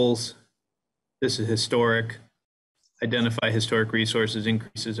 goals. This is historic. Identify historic resources,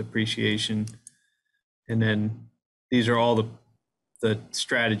 increases appreciation. And then these are all the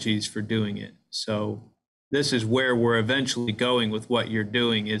strategies for doing it. So this is where we're eventually going with what you're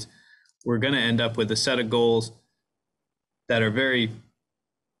doing is we're going to end up with a set of goals that are very,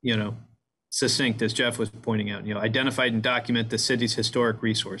 succinct, as Jeff was pointing out, identify and document the city's historic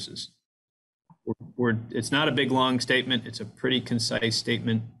resources. It's not a big, long statement. It's a pretty concise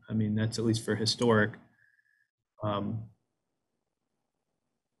statement. I mean, that's at least for historic. Where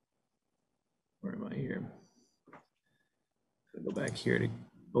am I here? Go back here to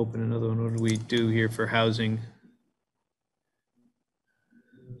open another one. What do we do here for housing?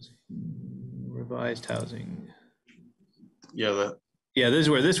 Revised housing. Yeah, this is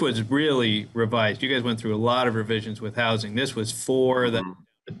where this was really revised. You guys went through a lot of revisions with housing. This was 4, then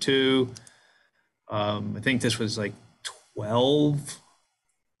 2. I think this was like 12.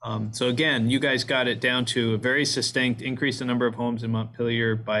 So again, you guys got it down to a very succinct: increase the number of homes in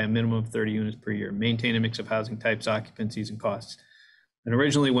Montpelier by a minimum of 30 units per year, maintain a mix of housing types, occupancies, and costs. And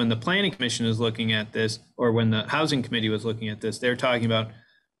originally when the Planning Commission is looking at this, or when the Housing Committee was looking at this, they're talking about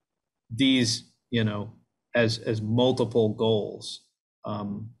these, as multiple goals.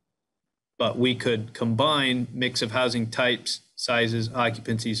 But we could combine mix of housing types, sizes,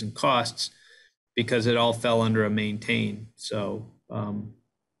 occupancies, and costs because it all fell under a maintain. So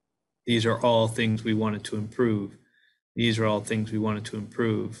these are all things we wanted to improve. These are all things we wanted to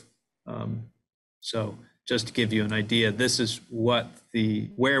improve. So just to give you an idea, this is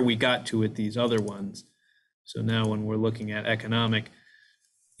where we got to with these other ones. So now when we're looking at economic,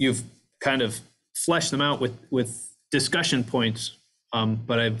 you've kind of fleshed them out with discussion points,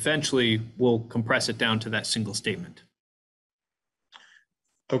 but eventually we'll compress it down to that single statement.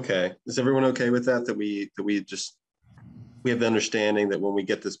 Okay. Is everyone okay with that? That we just we have the understanding that when we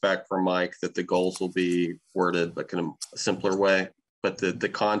get this back from Mike, that the goals will be worded like in a simpler way, but the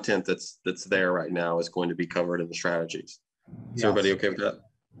content that's there right now is going to be covered in the strategies. Is everybody okay with that?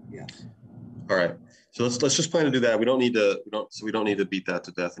 Yes. All right. So let's just plan to do that. We don't need to beat that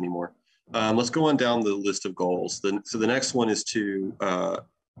to death anymore. Let's go on down the list of goals. So the next one is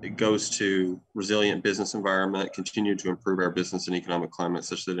it goes to resilient business environment, continue to improve our business and economic climate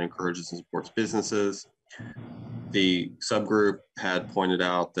such that it encourages and supports businesses. The subgroup had pointed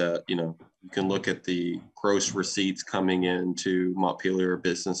out that, you can look at the gross receipts coming into Montpelier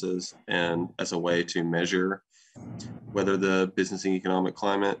businesses and as a way to measure whether the business and economic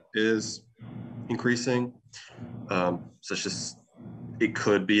climate is increasing. Such as it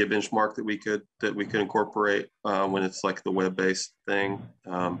could be a benchmark that we could incorporate when it's like the web-based thing.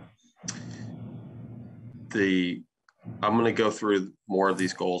 I'm going to go through more of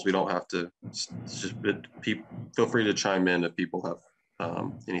these goals. We don't have to. Feel free to chime in if people have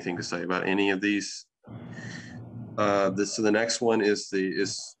anything to say about any of these. So the next one is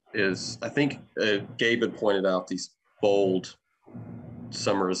I think Gabe had pointed out these bold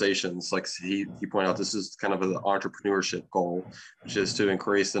summarizations. Like he pointed out, this is kind of an entrepreneurship goal, which is to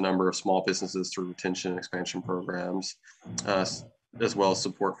increase the number of small businesses through retention and expansion programs, as well as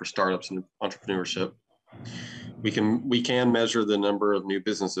support for startups and entrepreneurship. We can measure the number of new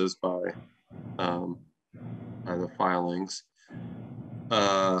businesses by the filings.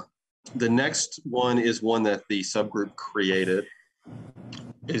 The next one is one that the subgroup created.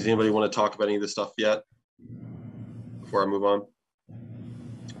 Does anybody want to talk about any of this stuff yet before I move on?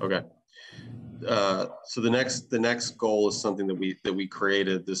 Okay. So the next goal is something that we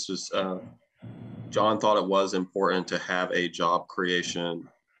created. This was John thought it was important to have a job creation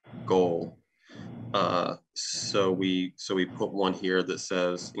goal. So we put one here that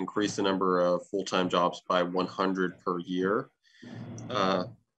says increase the number of full-time jobs by 100 per year.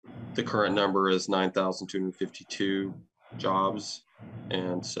 The current number is 9,252 jobs.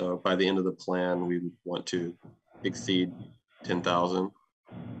 And so by the end of the plan, we want to exceed 10,000.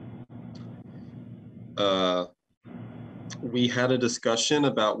 We had a discussion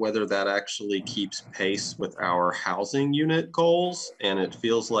about whether that actually keeps pace with our housing unit goals, and it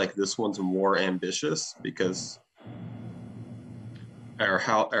feels like this one's more ambitious because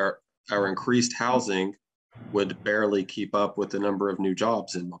our increased housing would barely keep up with the number of new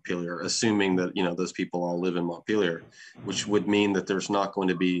jobs in Montpelier, assuming that those people all live in Montpelier, which would mean that there's not going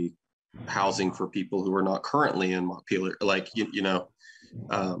to be housing for people who are not currently in Montpelier, like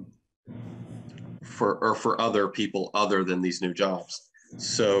for other people other than these new jobs.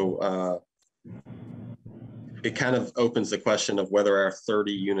 So it kind of opens the question of whether our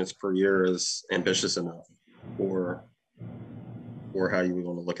 30 units per year is ambitious enough, or how you would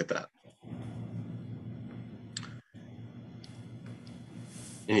want to look at that.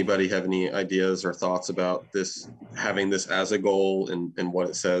 Anybody have any ideas or thoughts about this, having this as a goal and what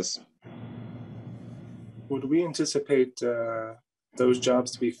it says? Would we anticipate those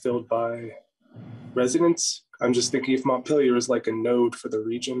jobs to be filled by residents? I'm just thinking if Montpelier is like a node for the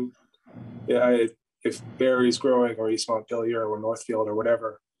region, if Barry's growing or East Montpelier or Northfield or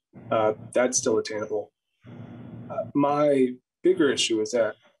whatever, that's still attainable. My bigger issue is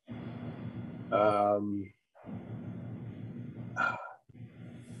that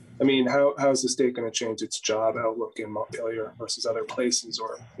how's the state going to change its job outlook in Montpelier versus other places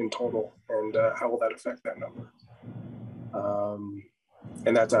or in total? And how will that affect that number?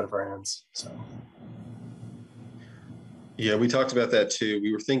 And that's out of our hands. So. Yeah, we talked about that too.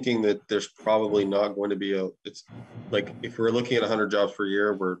 We were thinking that there's probably not going to be it's like if we're looking at 100 jobs per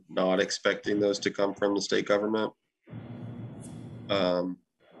year, we're not expecting those to come from the state government.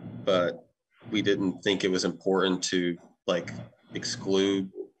 But we didn't think it was important to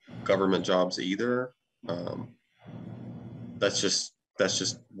exclude government jobs either. That's just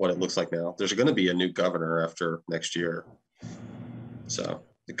what it looks like now. There's going to be a new governor after next year, so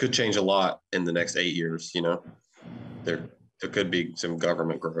it could change a lot in the next 8 years. There could be some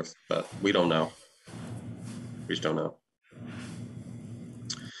government growth, but we don't know. We just don't know.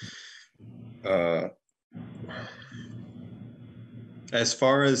 As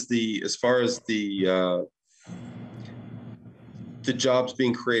far as the jobs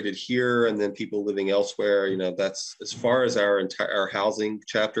being created here and then people living elsewhere, that's as far as our housing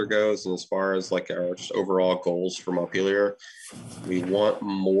chapter goes, and as far as our overall goals for Montpelier. We want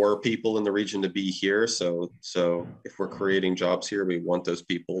more people in the region to be here. So if we're creating jobs here, we want those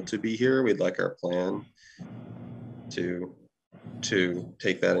people to be here. We'd like our plan to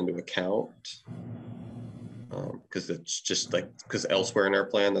take that into account. Because it's just because elsewhere in our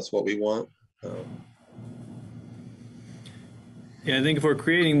plan, that's what we want. Yeah, I think if we're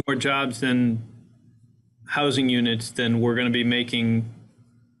creating more jobs than housing units, then we're going to be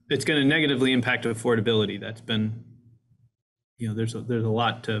it's going to negatively impact affordability. That's been, there's a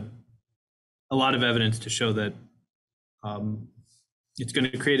lot of evidence to show that it's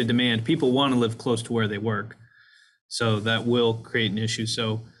going to create a demand. People want to live close to where they work, so that will create an issue.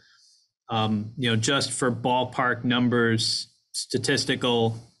 So, just for ballpark numbers,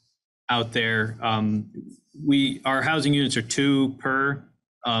 statistical out there, our housing units are 2 per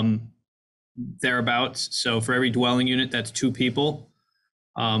thereabouts. So for every dwelling unit, that's 2 people.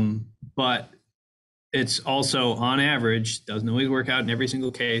 But it's also on average, doesn't always work out in every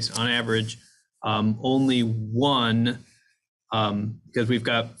single case, on average, only 1, because we've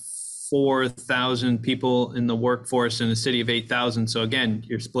got 4,000 people in the workforce in a city of 8,000. So again,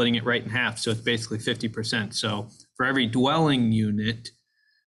 you're splitting it right in half. So it's basically 50%. So for every dwelling unit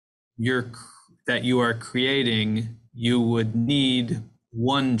that you are creating, you would need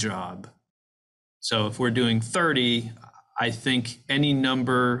 1 job. So if we're doing 30, I think any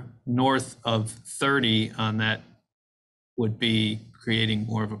number north of 30 on that would be creating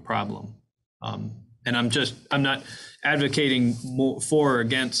more of a problem. And I'm not advocating for or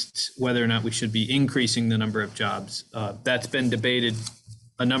against whether or not we should be increasing the number of jobs. That's been debated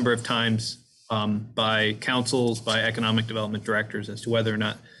a number of times by councils, by economic development directors, as to whether or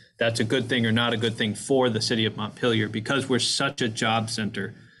not that's a good thing or not a good thing for the city of Montpelier, because we're such a job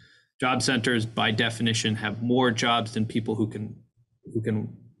center. Job centers, by definition, have more jobs than people who can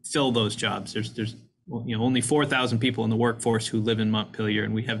fill those jobs. There's only 4,000 people in the workforce who live in Montpelier,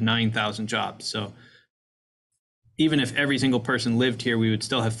 and we have 9,000 jobs. So even if every single person lived here, we would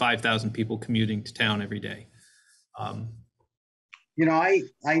still have 5,000 people commuting to town every day. I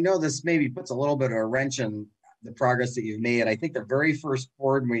know this maybe puts a little bit of a wrench in the progress that you've made. I think the very first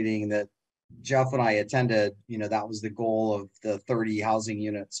board meeting that Jeff and I attended, that was the goal of the 30 housing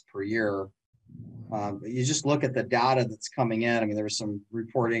units per year. You just look at the data that's coming in. I mean, there was some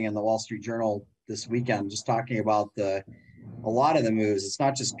reporting in the Wall Street Journal this weekend just talking about a lot of the moves. It's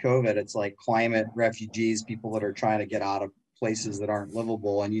not just COVID, it's like climate, refugees, people that are trying to get out of places that aren't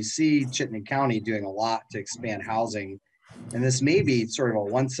livable. And you see Chittenden County doing a lot to expand housing. And this may be sort of a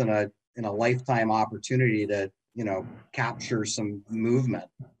once in a lifetime opportunity to, capture some movement.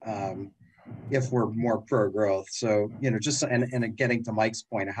 If we're more pro-growth. So, and getting to Mike's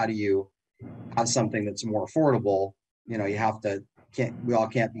point, how do you have something that's more affordable? We all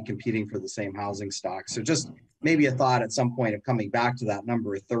can't be competing for the same housing stock. So just maybe a thought at some point of coming back to that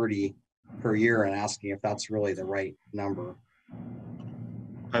number of 30 per year and asking if that's really the right number.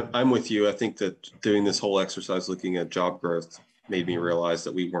 I'm with you. I think that doing this whole exercise, looking at job growth, made me realize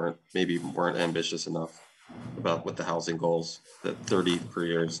that we weren't ambitious enough about what the housing goals, that 30 per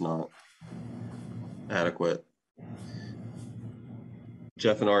year is not adequate.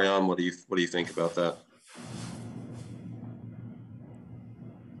 Jeff and Ariane, what do you think about that?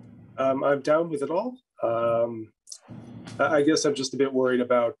 I'm down with it all. I guess I'm just a bit worried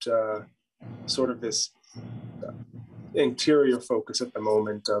about sort of this interior focus at the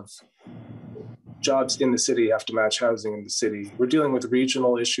moment of jobs in the city have to match housing in the city. We're dealing with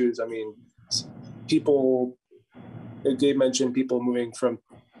regional issues. I mean, Dave mentioned people moving from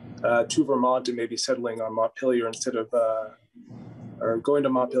to Vermont and maybe settling on Montpelier instead of, or going to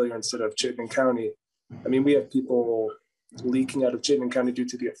Montpelier instead of Chittenden County. I mean, we have people leaking out of Chittenden County due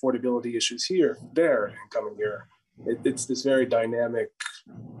to the affordability issues there, and coming here. It's this very dynamic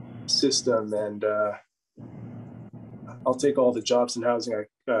system, and I'll take all the jobs and housing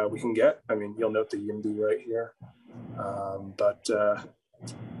we can get. I mean, you'll note the YIMBY right here. But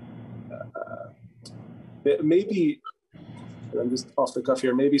maybe, I'm just off the cuff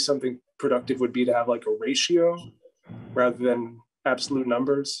here, maybe something productive would be to have like a ratio rather than absolute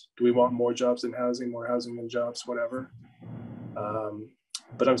numbers. Do we want more jobs than housing, more housing than jobs, whatever?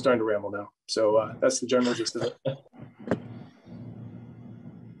 But I'm starting to ramble now. So that's the general gist of it.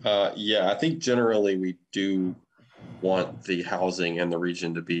 Yeah, I think generally we do want the housing and the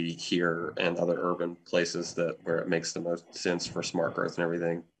region to be here and other urban places where it makes the most sense for smart growth and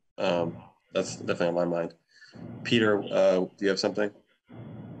everything. That's definitely on my mind. Peter, do you have something?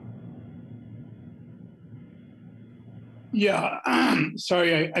 Yeah,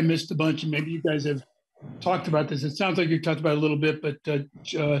 sorry, I missed a bunch, and maybe you guys have talked about this. It sounds like you talked about it a little bit, but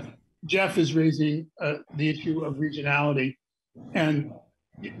Jeff is raising the issue of regionality. And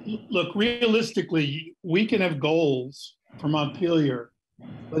look, realistically, we can have goals for Montpelier,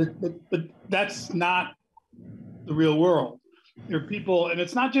 but that's not the real world. There are people, and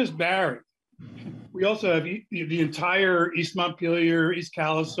it's not just Barry. We also have the entire East Montpelier, East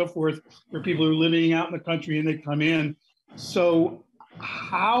Calais, so forth. There are people who are living out in the country and they come in. So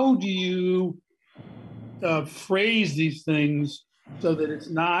how do you phrase these things so that it's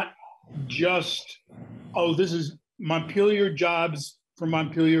not just, oh, this is Montpelier jobs for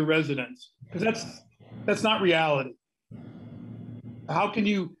Montpelier residents? Because that's not reality. What can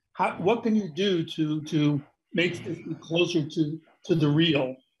you do to make this closer to the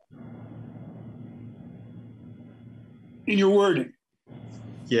real in your wording?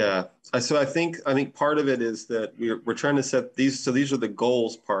 Yeah. So I think part of it is that we're trying to set these. So these are the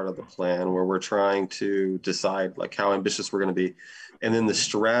goals part of the plan, where we're trying to decide like how ambitious we're going to be, and then the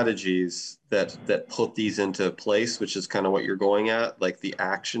strategies that put these into place, which is kind of what you're going at, like the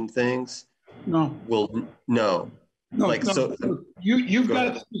action things. No. Well, no. Like no. so. You've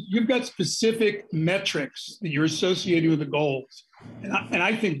got specific metrics that you're associating with the goals, and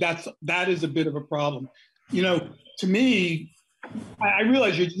I think that is a bit of a problem. You know, to me, I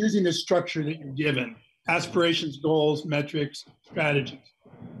realize you're using the structure that you're given: aspirations, goals, metrics, strategies.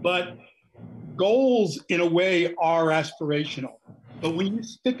 But goals, in a way, are aspirational. But when you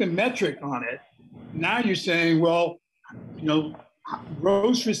stick a metric on it, now you're saying, well, you know,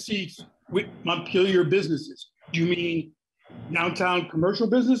 gross receipts with Montpelier businesses. Do you mean downtown commercial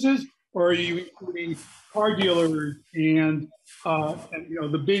businesses, or are you including car dealers and you know,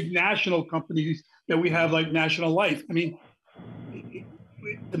 the big national companies that we have, like National Life? I mean,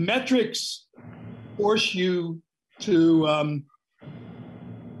 the metrics force you to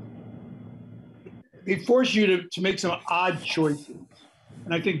to make some odd choices,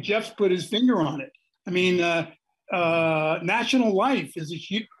 and I think Jeff's put his finger on it. I mean, National Life is a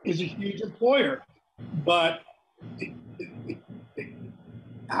huge employer, but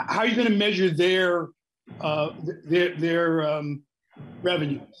how are you going to measure their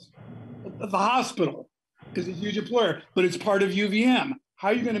revenues? The hospital is a huge employer, but it's part of UVM. How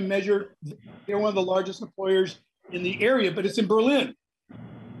are you going to measure? They're one of the largest employers in the area, but it's in Berlin. You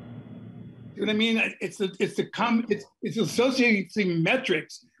know what I mean? It's associating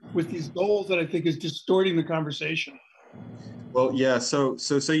metrics with these goals that I think is distorting the conversation. Well, yeah. So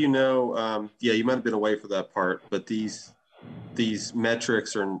you know, yeah, you might have been away for that part, but these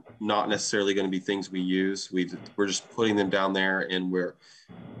metrics are not necessarily going to be things we use. We're just putting them down there, and we're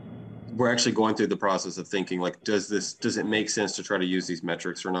actually going through the process of thinking, like, does it make sense to try to use these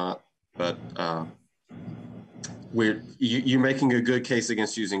metrics or not? But you're making a good case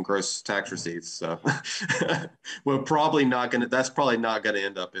against using gross tax receipts. So that's probably not going to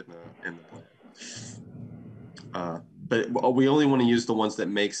end up in the plan. But we only want to use the ones that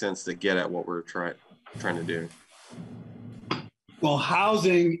make sense, that get at what we're trying to do. Well,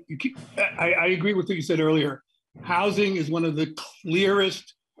 housing, I agree with what you said earlier. Housing is one of the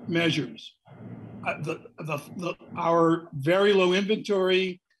clearest measures. Our very low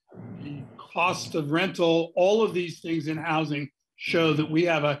inventory, the cost of rental, all of these things in housing show that we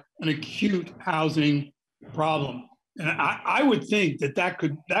have an acute housing problem. And I would think that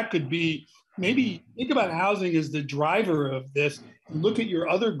could be, maybe think about housing as the driver of this, and look at your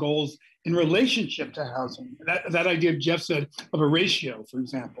other goals in relationship to housing. That idea Jeff said of a ratio, for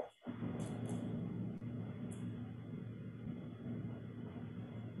example.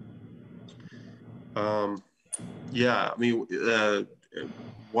 Yeah, I mean,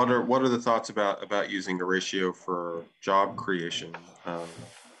 what are the thoughts about using a ratio for job creation?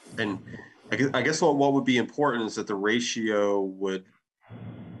 And I guess what would be important is that the ratio would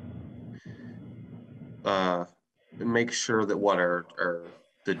make sure that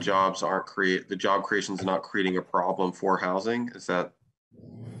the job creations are not creating a problem for housing. Is that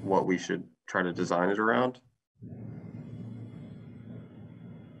what we should try to design it around?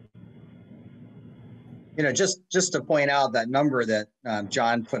 You know, just to point out that number that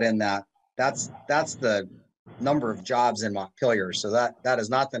John put in, that's the number of jobs in Montpelier. So that is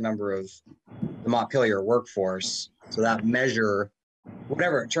not the number of the Montpelier workforce. So that measure,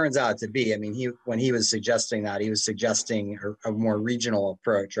 whatever it turns out to be, I mean, when he was suggesting that, he was suggesting a more regional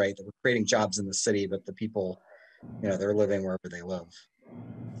approach, right? That we're creating jobs in the city, but the people, you know, they're living wherever they live.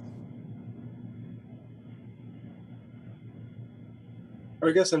 I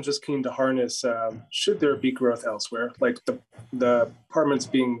guess I'm just keen to harness, should there be growth elsewhere, like the apartments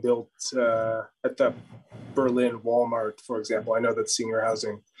being built at the Berlin Walmart, for example. I know that's senior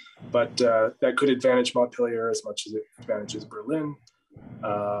housing, but that could advantage Montpelier as much as it advantages Berlin.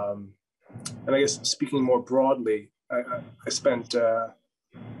 And I guess speaking more broadly, I spent a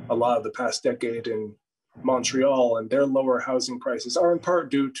lot of the past decade in Montreal, and their lower housing prices are in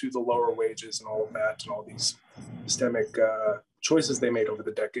part due to the lower wages and all of that, and all these systemic choices they made over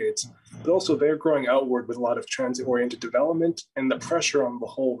the decades. But also they're growing outward with a lot of transit-oriented development, and the pressure on the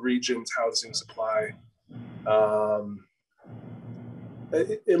whole region's housing supply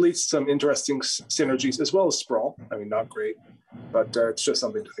at least some interesting synergies, as well as sprawl. I mean, not great, but it's just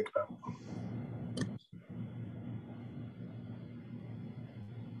something to think about.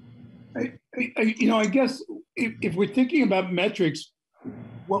 I guess if we're thinking about metrics,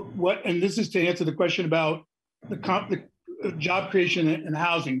 and this is to answer the question about the job creation and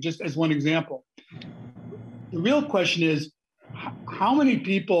housing, just as one example. The real question is, how many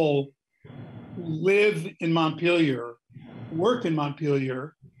people live in Montpelier, work in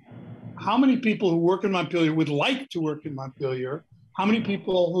Montpelier? How many people who work in Montpelier would like to work in Montpelier? How many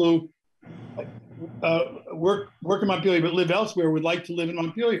people who work in Montpelier but live elsewhere would like to live in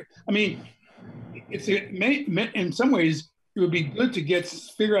Montpelier? I mean, in some ways, it would be good to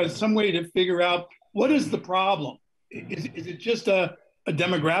figure out some way to figure out what is the problem. Is it just a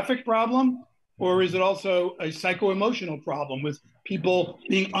demographic problem, or is it also a psycho-emotional problem with people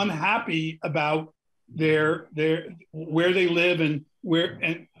being unhappy about where they live and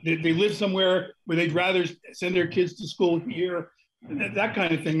they live somewhere where they'd rather send their kids to school here, that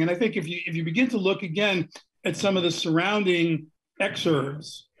kind of thing. And I think if you begin to look again at some of the surrounding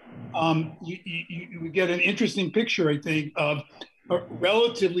exurbs, you get an interesting picture, I think, of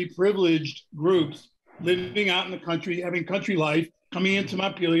relatively privileged groups living out in the country, having country life, coming into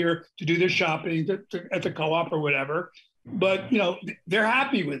Montpelier to do their shopping at the co-op or whatever. But, they're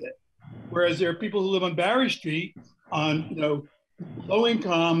happy with it. Whereas there are people who live on Barry Street on, low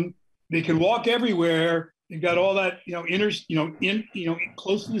income, they can walk everywhere. They've got all that,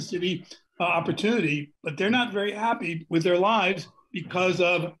 close to the city opportunity, but they're not very happy with their lives because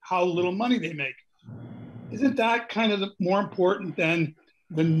of how little money they make. Isn't that kind of more important than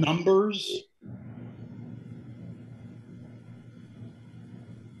the numbers?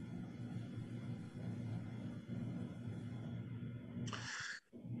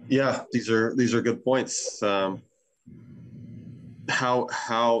 Yeah, these are good points. Do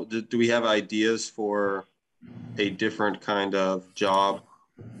we have ideas for a different kind of job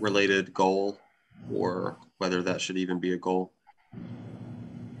related goal, or whether that should even be a goal?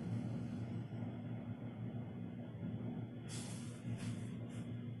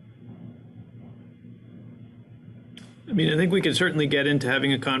 I mean, I think we could certainly get into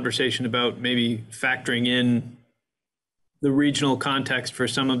having a conversation about maybe factoring in the regional context for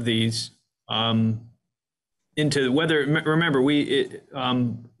some of these into whether, remember,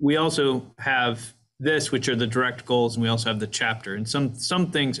 we also have this, which are the direct goals, and we also have the chapter. And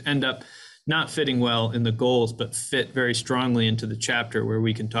some things end up not fitting well in the goals, but fit very strongly into the chapter, where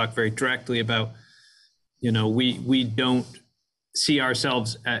we can talk very directly about, we don't see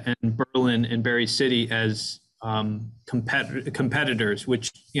ourselves in Berlin and Berry City as competitors,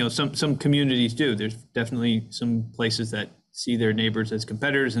 which some communities do. There's definitely some places that see their neighbors as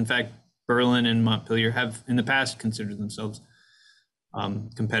competitors. In fact, Berlin and Montpelier have in the past considered themselves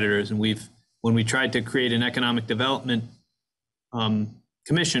competitors. And when we tried to create an economic development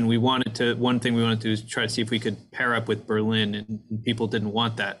commission, one thing we wanted to do is try to see if we could pair up with Berlin, and people didn't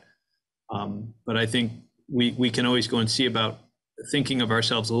want that. But I think we can always go and see about thinking of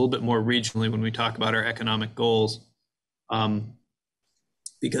ourselves a little bit more regionally when we talk about our economic goals,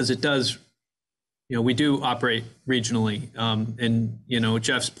 because it does, we do operate regionally. And,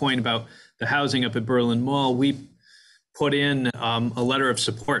 Jeff's point about the housing up at Berlin Mall, we put in a letter of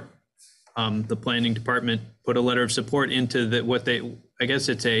support. The planning department put a letter of support into I guess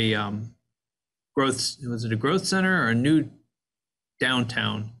it's a was it a growth center or a new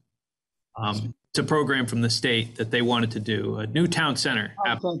downtown? It's a program from the state that they wanted to do, a new town center.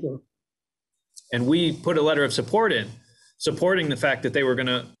 And we put a letter of support in, supporting the fact that they were going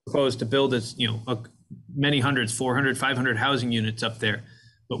to propose to build many hundreds, 400, 500 housing units up there.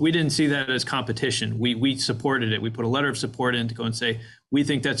 But we didn't see that as competition. We supported it. We put a letter of support in to go and say, we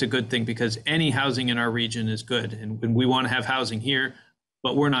think that's a good thing because any housing in our region is good. And we want to have housing here,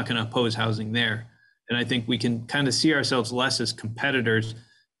 but we're not going to oppose housing there. And I think we can kind of see ourselves less as competitors.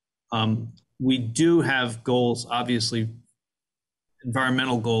 We do have goals, obviously,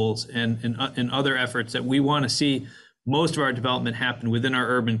 environmental goals and other efforts that we want to see most of our development happen within our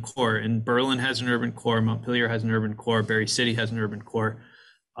urban core. And Berlin has an urban core, Montpelier has an urban core, Berry City has an urban core.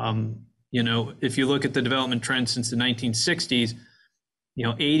 If you look at the development trend since the 1960s,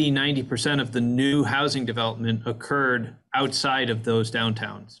 80, 90% of the new housing development occurred outside of those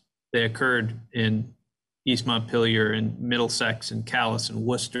downtowns. They occurred in East Montpelier and Middlesex and Calais and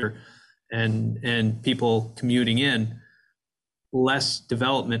Worcester, and people commuting in. Less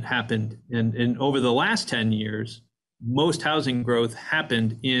development happened. And over the last 10 years, most housing growth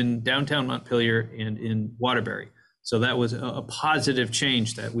happened in downtown Montpelier and in Waterbury. So that was a positive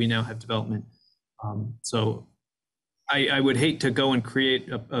change that we now have development. So I would hate to go and create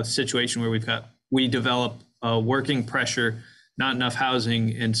a situation where we develop working pressure, not enough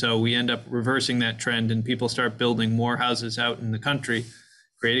housing, and so we end up reversing that trend, and people start building more houses out in the country,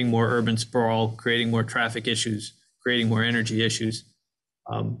 creating more urban sprawl, creating more traffic issues, creating more energy issues,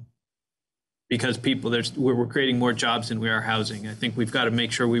 because we're creating more jobs than we are housing. I think we've got to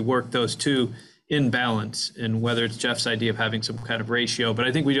make sure we work those two in balance, and whether it's Jeff's idea of having some kind of ratio, but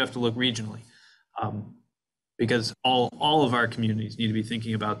I think we do have to look regionally, because all of our communities need to be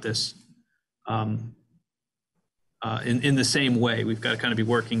thinking about this in the same way. We've got to kind of be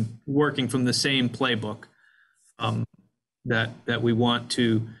working from the same playbook, that we want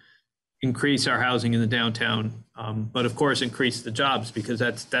to increase our housing in the downtown, but of course increase the jobs, because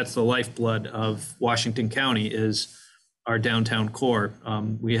that's the lifeblood of Washington County is our downtown core.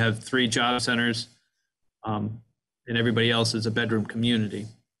 We have 3 job centers, and everybody else is a bedroom community.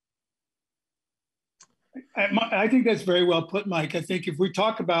 I think that's very well put, Mike. I think if we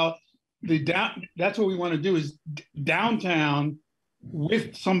talk about that's what we want to do is downtown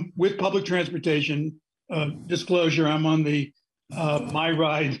with public transportation. Disclosure, I'm on the My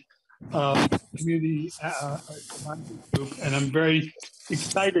Ride community group, and I'm very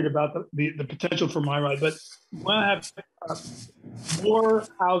excited about the potential for My Ride. But we want to have more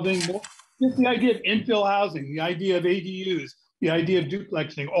housing, just the idea of infill housing, the idea of ADUs, the idea of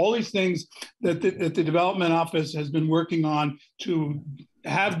duplexing, all these things that the development office has been working on to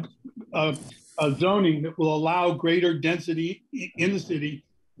have a zoning that will allow greater density in the city,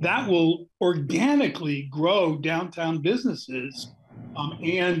 that will organically grow downtown businesses,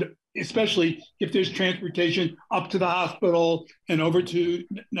 and especially if there's transportation up to the hospital and over to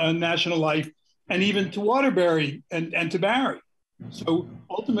National Life and even to Waterbury and to Barry. So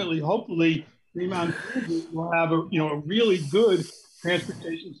ultimately, hopefully, Fremont will have a really good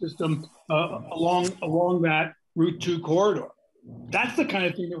transportation system along that Route 2 corridor. That's the kind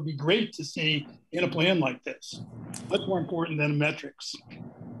of thing that would be great to see in a plan like this. Much more important than metrics.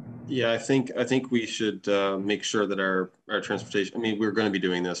 Yeah, I think we should make sure that our transportation, I mean, we're going to be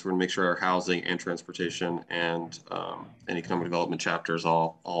doing this. We're going to make sure our housing and transportation and economic development chapters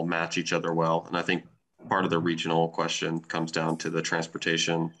all match each other well. And I think part of the regional question comes down to the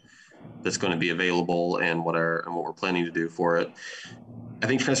transportation that's going to be available and what we're planning to do for it. I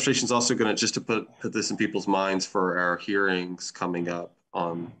think transportation is also going to, just to put this in people's minds for our hearings coming up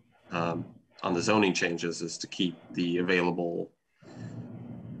on the zoning changes, is to keep the available,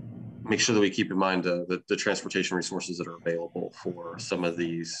 make sure that we keep in mind the transportation resources that are available for some of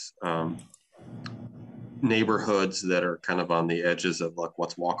these neighborhoods that are kind of on the edges of like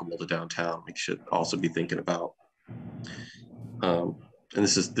what's walkable to downtown. We should also be thinking about, and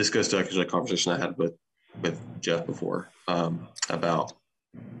this goes to actually a conversation I had with Jeff before, about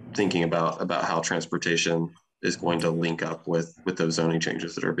thinking about how transportation is going to link up with those zoning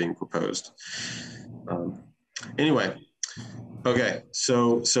changes that are being proposed. Anyway, okay,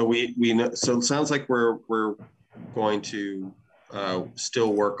 so we know, so it sounds like we're going to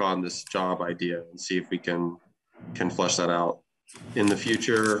still work on this job idea and see if we can flesh that out in the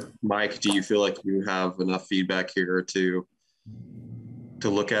future. Mike, do you feel like you have enough feedback here to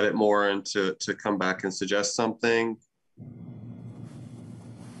look at it more and to come back and suggest something?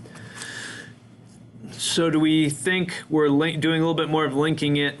 So do we think we're doing a little bit more of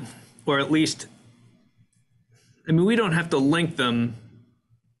linking it, or at least, I mean, we don't have to link them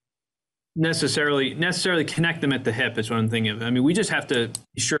necessarily connect them at the hip is what I'm thinking of. I mean, we just have to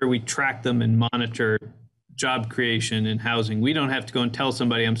be sure we track them and monitor job creation and housing. We don't have to go and tell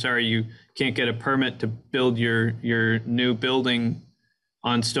somebody, I'm sorry, you can't get a permit to build your new building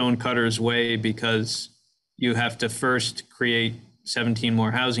on Stonecutter's Way because you have to first create 17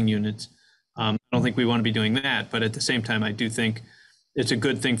 more housing units. I don't think we want to be doing that, but at the same time, I do think it's a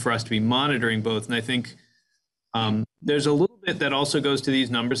good thing for us to be monitoring both. And I think there's a little bit that also goes to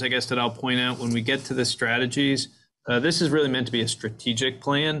these numbers, I guess, that I'll point out when we get to the strategies. This is really meant to be a strategic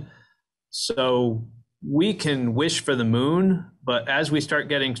plan. So we can wish for the moon, but as we start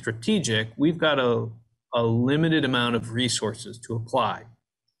getting strategic, we've got a limited amount of resources to apply.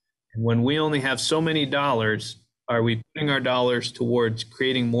 And when we only have so many dollars, are we putting our dollars towards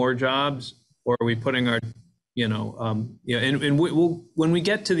creating more jobs, or are we putting our, and when we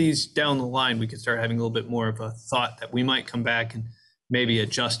get to these down the line, we can start having a little bit more of a thought that we might come back and maybe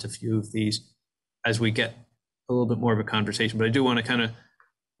adjust a few of these as we get a little bit more of a conversation. But I do want to kind of,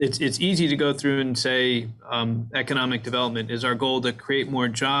 it's easy to go through and say economic development. Is our goal to create more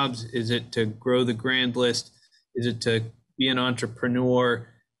jobs? Is it to grow the grand list? Is it to be an entrepreneur?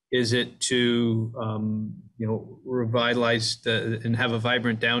 Is it to revitalize and have a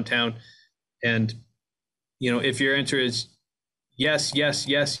vibrant downtown? And if your answer is yes, yes,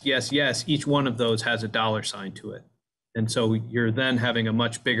 yes, yes, yes, each one of those has a dollar sign to it. And so you're then having a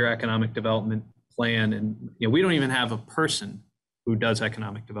much bigger economic development plan. And we don't even have a person who does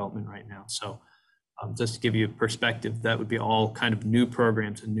economic development right now. So just to give you a perspective, that would be all kind of new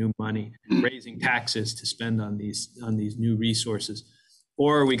programs and new money, raising taxes to spend on these new resources.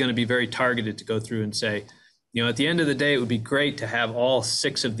 Or are we going to be very targeted to go through and say, at the end of the day, it would be great to have all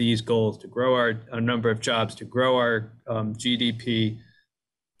 6 of these goals, to grow our number of jobs, to grow our GDP,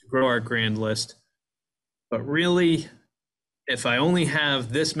 to grow our grand list. But really, if I only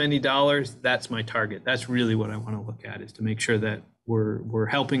have this many dollars, that's my target. That's really what I want to look at, is to make sure that we're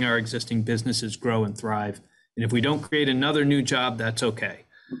helping our existing businesses grow and thrive. And if we don't create another new job, that's okay.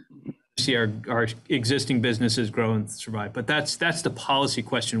 See our existing businesses grow and survive. But that's the policy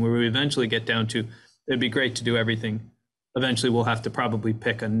question, where we eventually get down to, it'd be great to do everything. Eventually, we'll have to probably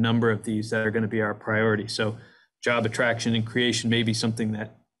pick a number of these that are going to be our priority. So job attraction and creation may be something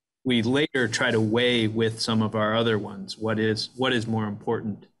that we later try to weigh with some of our other ones. What is more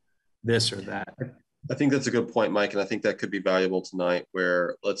important, this or that? I think that's a good point, Mike, and I think that could be valuable tonight.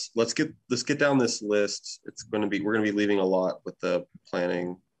 Where let's get down this list. We're going to be leaving a lot with the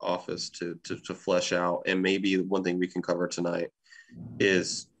planning office to flesh out, and maybe one thing we can cover tonight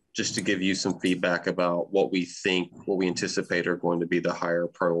is just to give you some feedback about what we anticipate are going to be the higher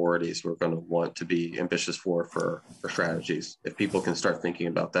priorities we're going to want to be ambitious for strategies. If people can start thinking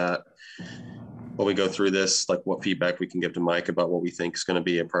about that when we go through this, like what feedback we can give to Mike about what we think is going to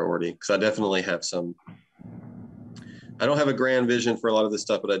be a priority. Because I definitely have I don't have a grand vision for a lot of this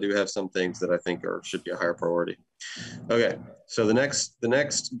stuff, but I do have some things that I think should be a higher priority. Okay, so the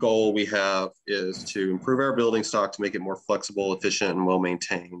next goal we have is to improve our building stock to make it more flexible, efficient, and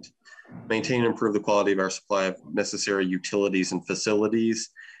well-maintained. Maintain and improve the quality of our supply of necessary utilities and facilities.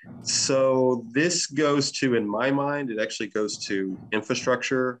 So this goes to, in my mind, it actually goes to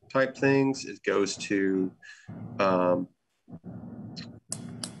infrastructure type things. It goes to,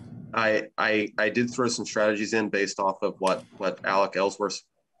 I did throw some strategies in based off of what Alec Ellsworth's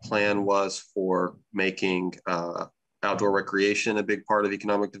plan was for making outdoor recreation a big part of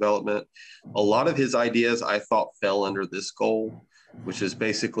economic development. A lot of his ideas I thought fell under this goal, which is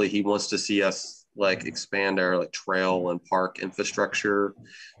basically he wants to see us expand our trail and park infrastructure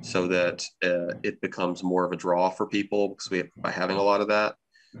so that it becomes more of a draw for people, because by having a lot of that.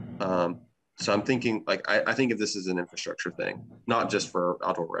 So I'm thinking I think of this as an infrastructure thing, not just for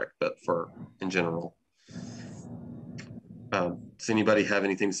outdoor rec, but for in general. Does anybody have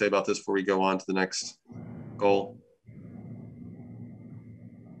anything to say about this before we go on to the next goal?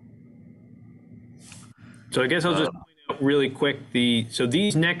 So I guess I'll just point out really quick, so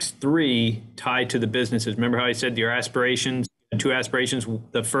these next 3 tie to the businesses. Remember how I said your aspirations, 2 aspirations,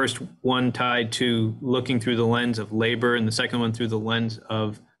 the first one tied to looking through the lens of labor, and the second one through the lens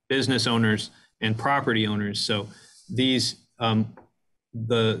of business owners and property owners. So these 3,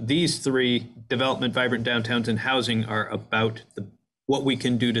 development, vibrant downtowns, and housing, are about what we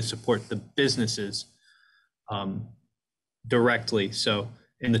can do to support the businesses directly. So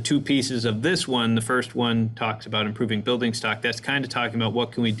in the 2 pieces of this one, the first one talks about improving building stock. That's kind of talking about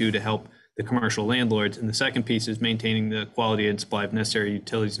what can we do to help the commercial landlords. And the second piece is maintaining the quality and supply of necessary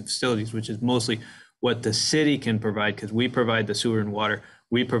utilities and facilities, which is mostly what the city can provide, because we provide the sewer and water,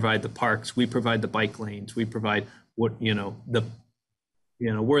 we provide the parks, we provide the bike lanes, we provide we're the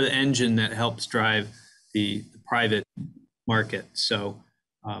engine that helps drive the private market. So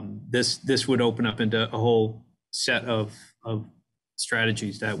this would open up into a whole set of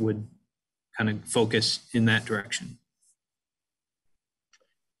strategies that would kind of focus in that direction.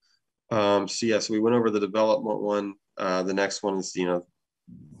 So we went over the development one. The next one is,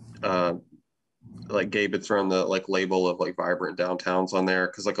 Gabe had thrown the label of vibrant downtowns on there,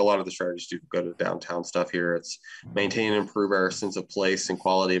 because a lot of the strategies do go to downtown stuff here. It's maintain and improve our sense of place and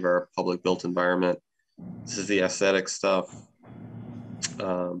quality of our public built environment. This is the aesthetic stuff.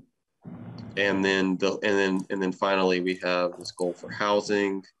 And then finally we have this goal for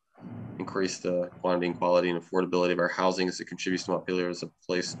housing. Increase the quantity and quality and affordability of our housing as it contributes to Montpelier as a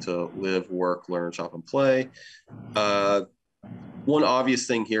place to live, work, learn, shop, and play. One obvious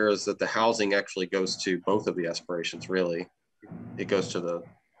thing here is that the housing actually goes to both of the aspirations, really. It goes to the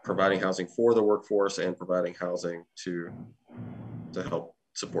providing housing for the workforce and providing housing to help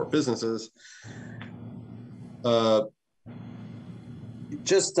support businesses.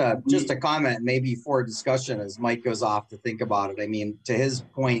 Just a comment, maybe for discussion as Mike goes off to think about it. I mean, to his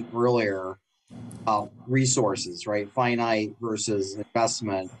point earlier, resources, right? Finite versus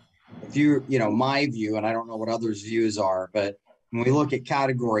investment. If my view, and I don't know what others' views are, but when we look at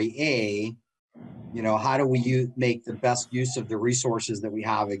category A, how do we make the best use of the resources that we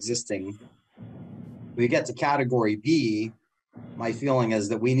have existing? We get to category B, my feeling is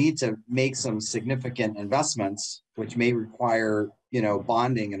that we need to make some significant investments, which may require,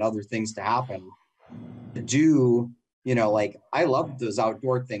 bonding and other things to happen to do, like I love those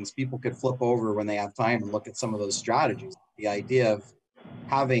outdoor things. People could flip over when they have time and look at some of those strategies. The idea of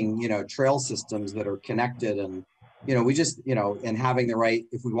having, trail systems that are connected and, we just, and having the right,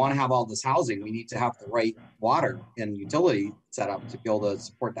 if we want to have all this housing, we need to have the right water and utility set up to be able to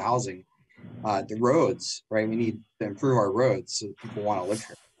support the housing. The roads, right? We need to improve our roads so that people want to live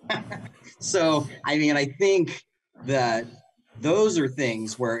here. So, I think that those are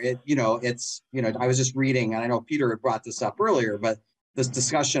things where it's, I was just reading, and I know Peter had brought this up earlier, but this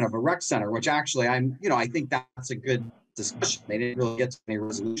discussion of a rec center, which actually I think that's a good discussion. They didn't really get to any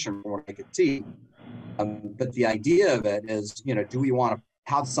resolution from what I could see. But the idea of it is, do we want to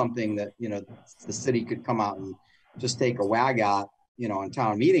have something that, the city could come out and just take a wag at, on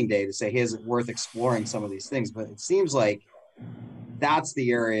town meeting day to say, hey, is it worth exploring some of these things? But it seems like that's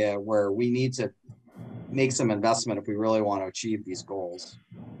the area where we need to make some investment if we really want to achieve these goals.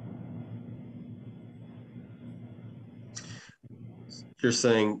 You're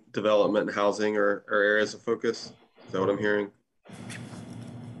saying development and housing are areas of focus? Is that what I'm hearing?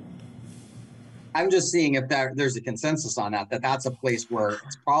 I'm just seeing if there's a consensus on that's a place where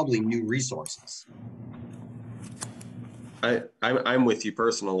it's probably new resources. I'm with you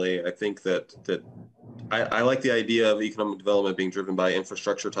personally. I think that I like the idea of economic development being driven by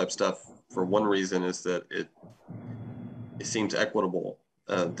infrastructure type stuff. For one reason is that it seems equitable,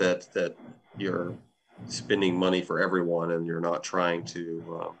 that you're spending money for everyone and you're not trying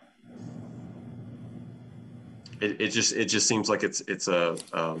to. It just seems like it's a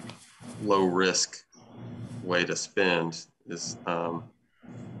low risk way to spend. Is that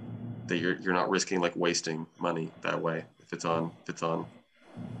you're not risking like wasting money that way if it's on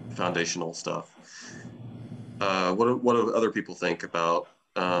foundational stuff. What do other people think about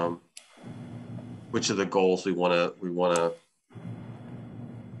which of the goals we want to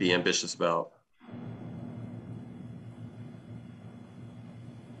be ambitious about?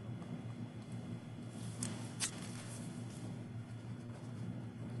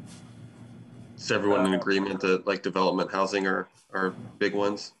 Is everyone in agreement that like development, housing are big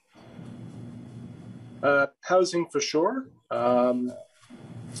ones? Housing for sure.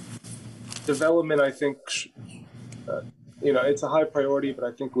 Development, I think, it's a high priority, but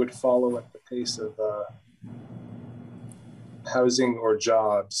I think would follow at the pace of housing or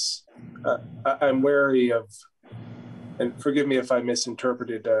jobs. I'm wary of, and forgive me if I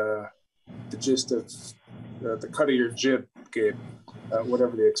misinterpreted the gist of the cut of your jib, Gabe,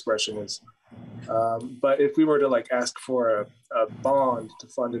 whatever the expression is. But if we were to like ask for a bond to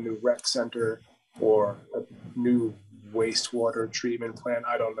fund a new rec center or a new wastewater treatment plant,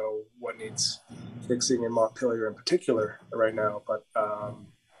 I don't know what needs fixing in Montpelier in particular right now, but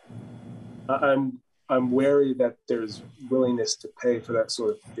I'm wary that there's willingness to pay for that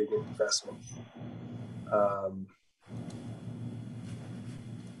sort of big investment.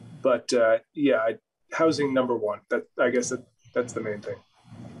 Housing number one. That I guess that's the main thing.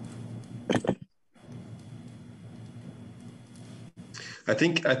 I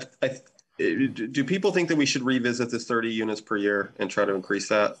think do people think that we should revisit this 30 units per year and try to increase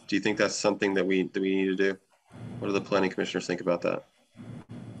that? Do you think that's something that we need to do? What do the planning commissioners think about that?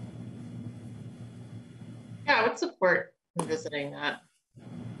 Yeah, I would support revisiting that.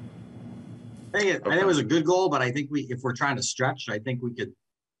 I think it was a good goal, but I think if we're trying to stretch, I think we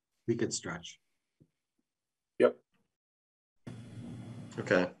could stretch. Yep.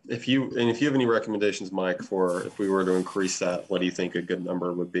 Okay. If you have any recommendations, Mike, for if we were to increase that, what do you think a good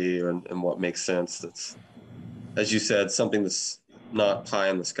number would be, and what makes sense? That's, as you said, something that's not pie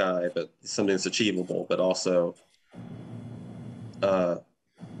in the sky, but something that's achievable, but also,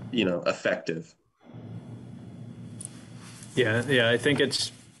 effective. Yeah. I think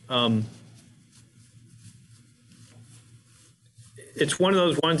it's one of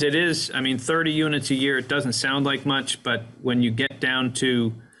those ones. It is. 30 units a year. It doesn't sound like much, but when you get down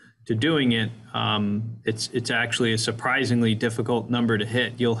to doing it, it's actually a surprisingly difficult number to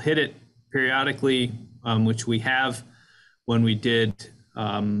hit. You'll hit it periodically, which we have when we did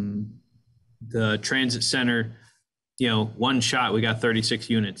the transit center. One shot, we got 36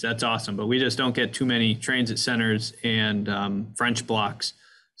 units. That's awesome, but we just don't get too many transit centers and French blocks.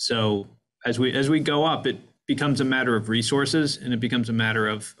 So as we go up, it becomes a matter of resources, and it becomes a matter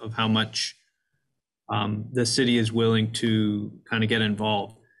of how much the city is willing to kind of get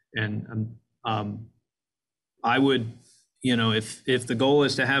involved. And I would, if the goal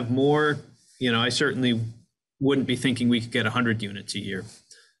is to have more, I certainly wouldn't be thinking we could get 100 units a year.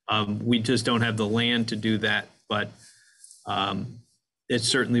 We just don't have the land to do that, but it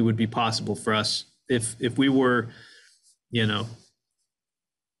certainly would be possible for us if we were,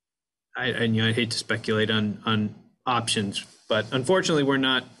 I hate to speculate on options, but unfortunately we're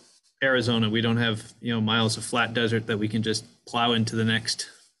not Arizona. We don't have, miles of flat desert that we can just plow into the next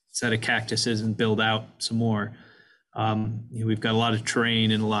set of cactuses and build out some more. We've got a lot of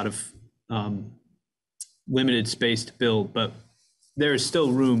terrain and a lot of limited space to build, but there is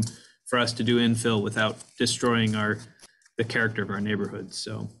still room for us to do infill without destroying the character of our neighborhoods.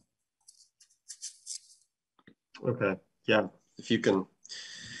 So. Okay. Yeah. If you can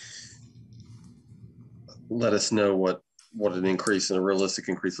let us know what an increase and a realistic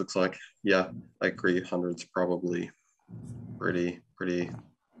increase looks like. Yeah, I agree. 100's probably pretty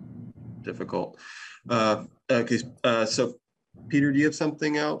difficult. Okay. So Peter, do you have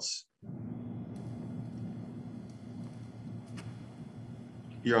something else?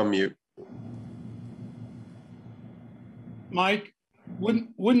 You're on mute. Mike,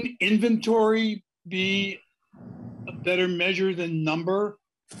 wouldn't inventory be a better measure than number?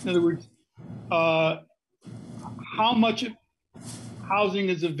 In other words, how much housing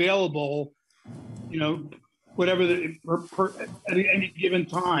is available, whatever at any given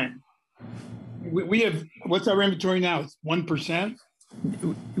time. We have, what's our inventory now? It's 1%.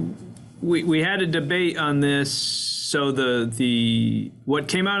 We had a debate on this. So what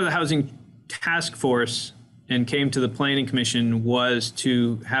came out of the housing task force and came to the planning commission was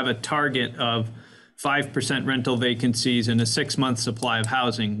to have a target of 5% rental vacancies and a 6-month supply of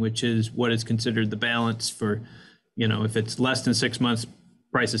housing, which is what is considered the balance for, if it's less than 6 months,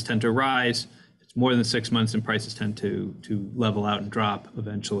 prices tend to rise. If it's more than 6 months, and prices tend to level out and drop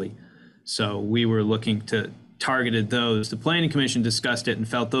eventually. So we were looking to targeted those. The planning commission discussed it and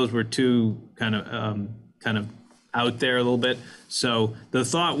felt those were too kind of out there a little bit. So the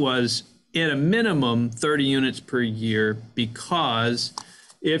thought was at a minimum 30 units per year, because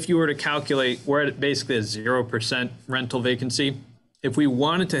if you were to calculate, we're at basically a 0% rental vacancy. If we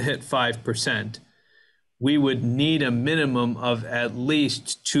wanted to hit 5%, we would need a minimum of at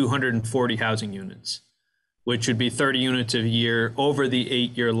least 240 housing units, which would be 30 units a year over the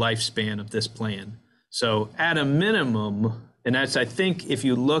 8-year lifespan of this plan. So at a minimum, and that's, I think, if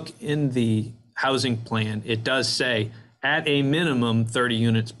you look in the housing plan, it does say at a minimum 30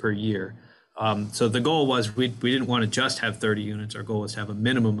 units per year. So the goal was we didn't want to just have 30 units. Our goal was to have a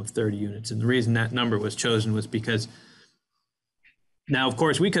minimum of 30 units. And the reason that number was chosen was because now, of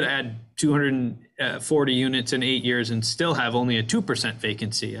course, we could add 240 units in 8 years and still have only a 2%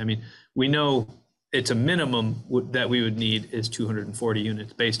 vacancy. I mean, we know it's a minimum that we would need is 240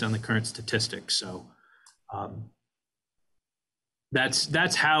 units based on the current statistics. So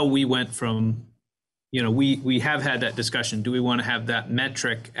that's how we went from, we have had that discussion. Do we want to have that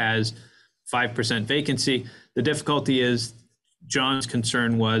metric as 5% vacancy? The difficulty is, John's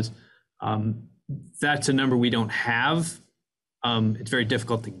concern was that's a number we don't have. It's very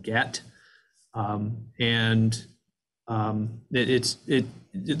difficult to get.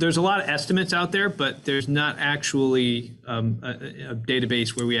 There's a lot of estimates out there, but there's not actually a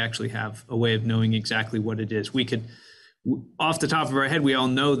database where we actually have a way of knowing exactly what it is. We could, off the top of our head, we all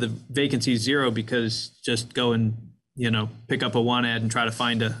know the vacancy is 0 because just go and, pick up a want ad and try to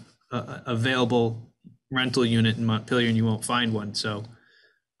find a available rental unit in Montpelier and you won't find one. So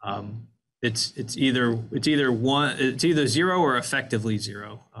it's either 0 or effectively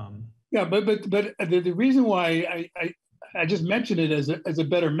 0. Yeah, but the reason why I just mentioned it as a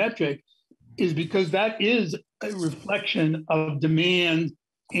better metric is because that is a reflection of demand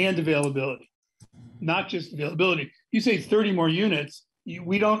and availability, not just availability. You say 30 more units,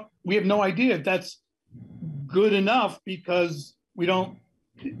 we have no idea if that's good enough because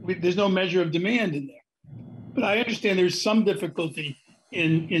there's no measure of demand in there. But I understand there's some difficulty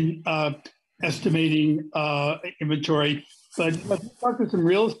in estimating inventory. But let's talk to some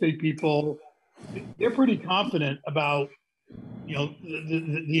real estate people. They're pretty confident about,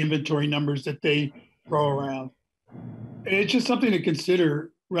 the inventory numbers that they throw around. And it's just something to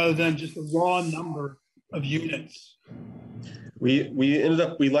consider rather than just a raw number of units. We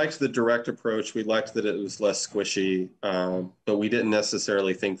liked the direct approach. We liked that it was less squishy, but we didn't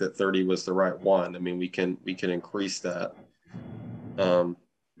necessarily think that 30 was the right one. I mean, we can increase that. So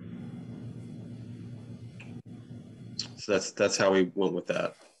that's how we went with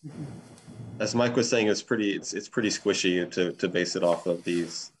that. As Mike was saying, it's pretty squishy to base it off of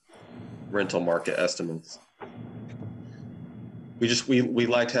these rental market estimates. we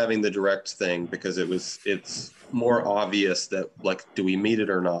liked having the direct thing because it's more obvious that, like, do we meet it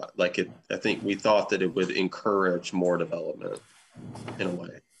or not? Like, I think we thought that it would encourage more development in a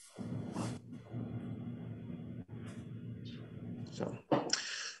way. So,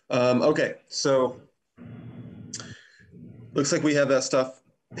 okay, so looks like we have that stuff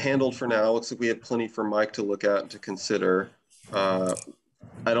handled for now. Looks like we have plenty for Mike to look at and to consider.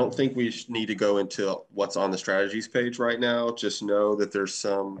 I don't think we need to go into what's on the strategies page right now. Just know that there's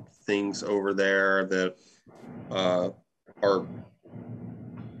some things over there that are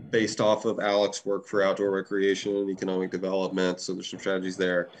based off of Alex's work for outdoor recreation and economic development. So there's some strategies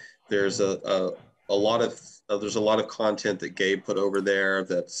there. There's a lot of content that Gabe put over there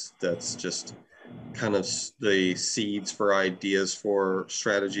that's just kind of the seeds for ideas for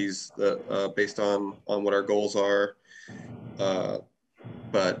strategies that based on what our goals are.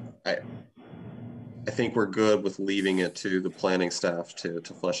 But I think we're good with leaving it to the planning staff to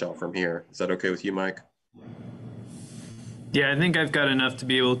flesh out from here. Is that okay with you, Mike? Yeah, I think I've got enough to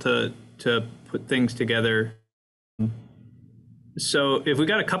be able to put things together. So if we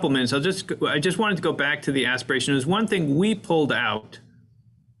got a couple minutes, I just wanted to go back to the aspiration. There's one thing we pulled out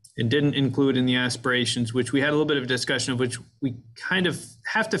and didn't include in the aspirations, which we had a little bit of a discussion of, which we kind of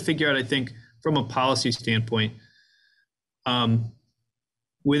have to figure out, I think, from a policy standpoint.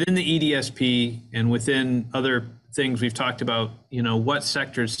 Within the EDSP and within other things we've talked about, what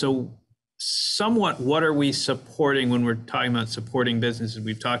sectors. So somewhat, what are we supporting when we're talking about supporting businesses?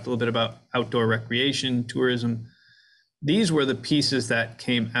 We've talked a little bit about outdoor recreation, tourism. These were the pieces that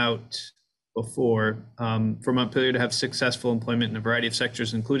came out before for Montpelier to have successful employment in a variety of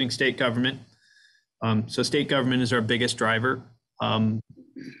sectors, including state government. So state government is our biggest driver.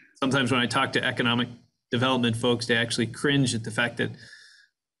 Sometimes when I talk to economic development folks, they actually cringe at the fact that,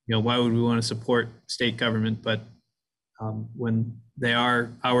 why would we want to support state government? But when they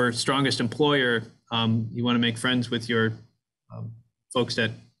are our strongest employer, you want to make friends with your folks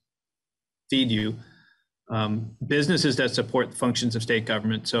that feed you. Businesses that support the functions of state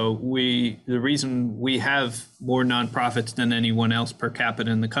government. So the reason we have more nonprofits than anyone else per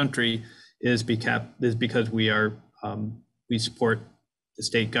capita in the country is because we support the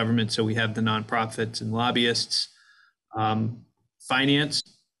state government. So we have the nonprofits and lobbyists, finance,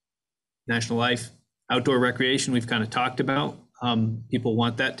 national life, outdoor recreation. We've kind of talked about. People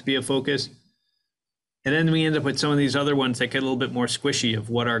want that to be a focus. And then we end up with some of these other ones that get a little bit more squishy of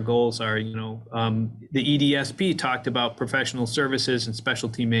what our goals are. The EDSP talked about professional services and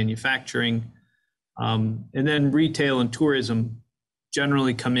specialty manufacturing. And then retail and tourism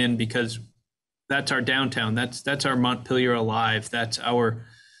generally come in because that's our downtown. That's our Montpelier alive. That's our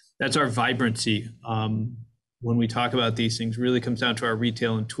vibrancy. When we talk about these things, really comes down to our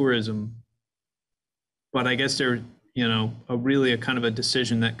retail and tourism. But I guess they're, a kind of a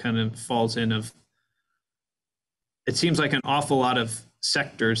decision that kind of falls in of, it seems like an awful lot of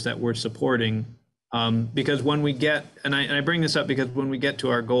sectors that we're supporting, because when we get, and I bring this up because when we get to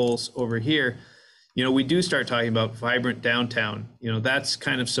our goals over here, we do start talking about vibrant downtown. That's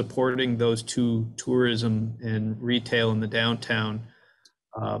kind of supporting those two, tourism and retail in the downtown,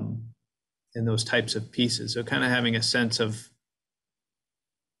 and those types of pieces. So kind of having a sense of,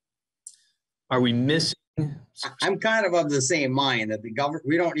 are we missing? I'm kind of the same mind that the government,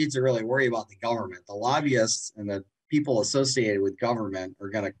 we don't need to really worry about the government. The lobbyists and the people associated with government are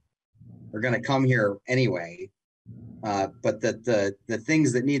going to come here anyway. But the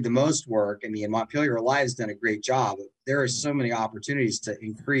things that need the most work, Montpelier Alive's done a great job. There are so many opportunities to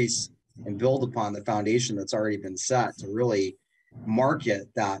increase and build upon the foundation that's already been set to really market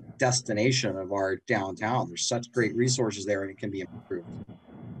that destination of our downtown. There's such great resources there, and it can be improved.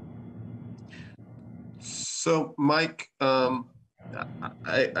 So, Mike, I'm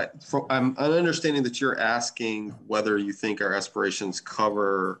understanding that you're asking whether you think our aspirations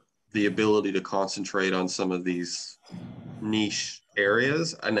cover the ability to concentrate on some of these niche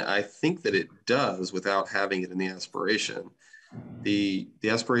areas, and I think that it does without having it in the aspiration. The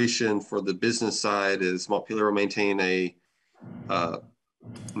aspiration for the business side is Montpelier will maintain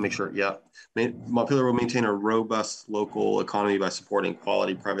Montpelier will maintain a robust local economy by supporting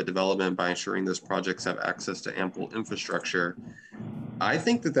quality private development by ensuring those projects have access to ample infrastructure. I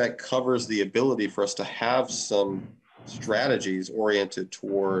think that covers the ability for us to have some strategies oriented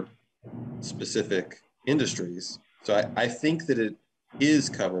toward specific industries. So I think that it is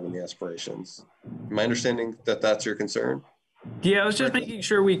covered in the aspirations. Am I understanding that that's your concern? Yeah, I was just making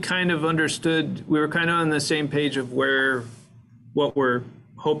sure we kind of understood, we were kind of on the same page of what we're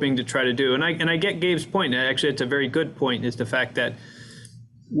hoping to try to do. And I get Gabe's point. Actually, it's a very good point, is the fact that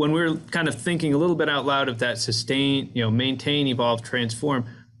when we're kind of thinking a little bit out loud of that sustain, maintain, evolve, transform,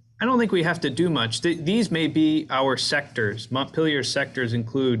 I don't think we have to do much. These may be our sectors. Montpelier sectors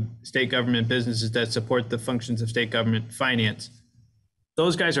include state government, businesses that support the functions of state government, finance.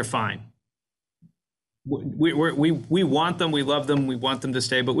 Those guys are fine. We want them, we love them, we want them to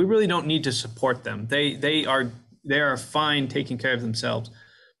stay, but we really don't need to support them. They are fine taking care of themselves.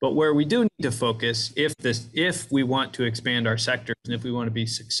 But where we do need to focus, if we want to expand our sectors and if we want to be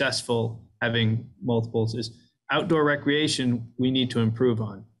successful having multiples, is outdoor recreation. We need to improve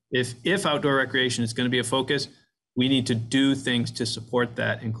on. If outdoor recreation is going to be a focus, we need to do things to support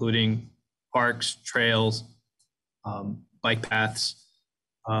that, including parks, trails, bike paths,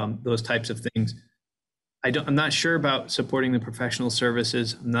 those types of things. I'm not sure about supporting the professional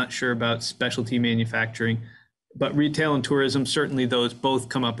services. I'm not sure about specialty manufacturing, but retail and tourism, certainly those both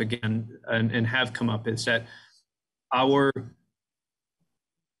come up again and have come up. Is that I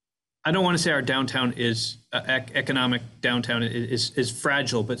don't want to say our downtown is economic downtown is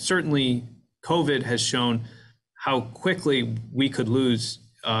fragile, but certainly COVID has shown how quickly we could lose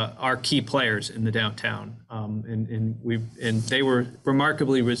our key players in the downtown, and they were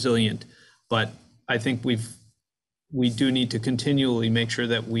remarkably resilient. But I think we do need to continually make sure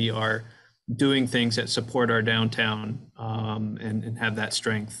that we are doing things that support our downtown and have that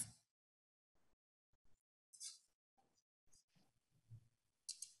strength.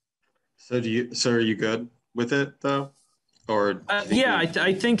 So are you good with it though? Or yeah,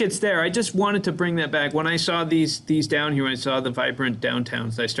 I think it's there. I just wanted to bring that back. When I saw these down here, when I saw the vibrant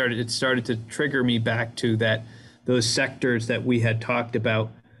downtowns, it started to trigger me back to those sectors that we had talked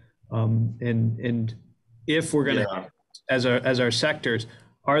about. And if we're going to, as our sectors,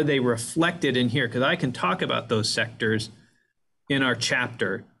 are they reflected in here? Because I can talk about those sectors in our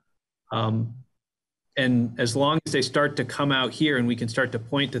chapter. And as long as they start to come out here and we can start to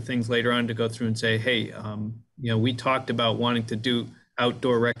point to things later on to go through and say, hey, we talked about wanting to do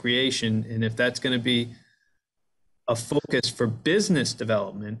outdoor recreation. And if that's going to be a focus for business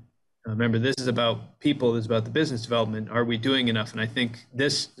development, remember, this is about people, this is about the business development. Are we doing enough? And I think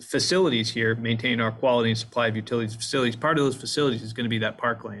this facilities here maintain our quality and supply of utilities facilities. Part of those facilities is going to be that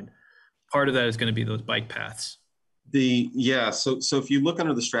parkland. Part of that is going to be those bike paths. So if you look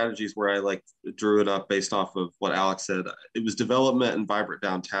under the strategies where I drew it up based off of what Alex said, it was development and vibrant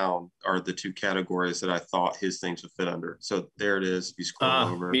downtown are the two categories that I thought his things would fit under. So there it is. If you scroll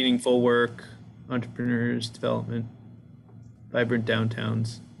over, meaningful work, entrepreneurs, development, vibrant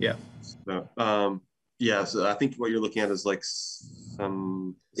downtowns. Yeah. So, so I think what you're looking at is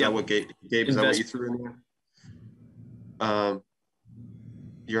some. Is that what Gabe? Is that what you threw in there?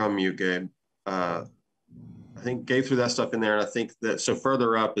 You're on mute, Gabe. I think Gabe threw that stuff in there, and I think that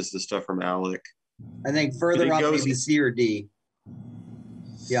further up is the stuff from Alec. I think further up maybe C or D.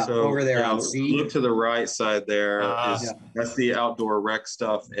 Yeah, so, over there on C. Look to the right side there. That's the outdoor rec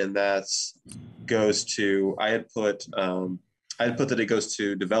stuff, and goes to. I had put that it goes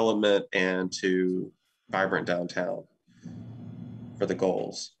to development and to vibrant downtown for the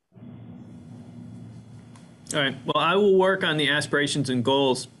goals. All right. Well, I will work on the aspirations and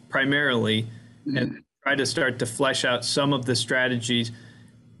goals primarily, and try to start to flesh out some of the strategies.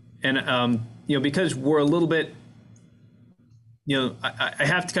 And, because we're a little bit, I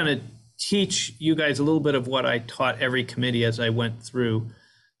have to kind of teach you guys a little bit of what I taught every committee as I went through.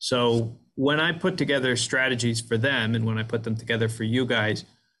 So when I put together strategies for them and when I put them together for you guys,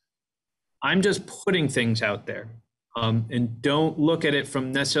 I'm just putting things out there. And don't look at it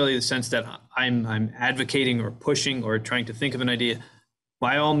from necessarily the sense that I'm advocating or pushing or trying to think of an idea.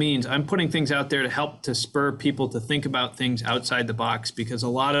 By all means, I'm putting things out there to help to spur people to think about things outside the box, because a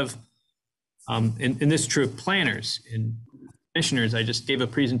lot of, and this is true of planners and commissioners. I just gave a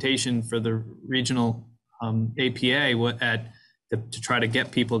presentation for the regional APA to try to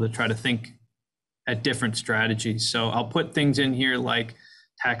get people to try to think at different strategies. So I'll put things in here like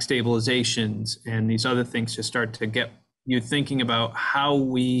tax stabilizations and these other things to start to get you thinking about how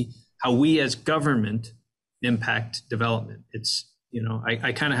we as government impact development. It's,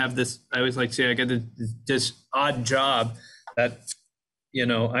 I kind of have this, I always like to say I get this odd job that,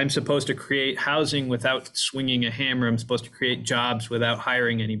 I'm supposed to create housing without swinging a hammer. I'm supposed to create jobs without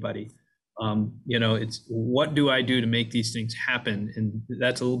hiring anybody. It's what do I do to make these things happen? And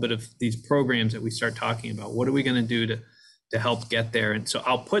that's a little bit of these programs that we start talking about. What are we going to do to help get there? And so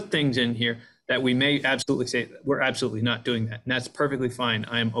I'll put things in here that we may absolutely say we're absolutely not doing that. And that's perfectly fine.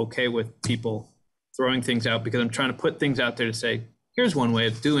 I'm okay with people throwing things out because I'm trying to put things out there to say, here's one way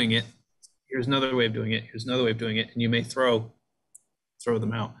of doing it. Here's another way of doing it. Here's another way of doing it. And you may throw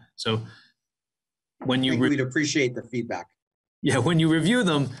them out. So when we'd appreciate the feedback. yeah, when you review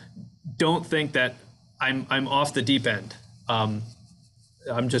them, don't think that I'm off the deep end.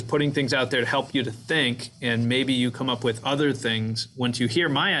 I'm just putting things out there to help you to think, and maybe you come up with other things. Once you hear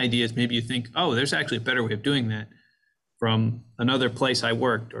my ideas, maybe you think, oh, there's actually a better way of doing that from another place I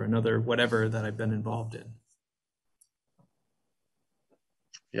worked or another whatever that I've been involved in.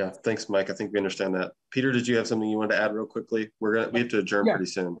 Yeah, thanks, Mike. I think we understand that. Peter, did you have something you wanted to add real quickly? We have to adjourn pretty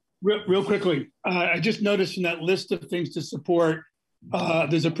soon. Real quickly, I just noticed in that list of things to support,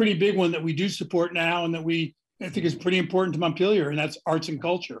 there's a pretty big one that we do support now and that I think is pretty important to Montpelier, and that's arts and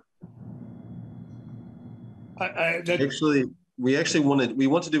culture. We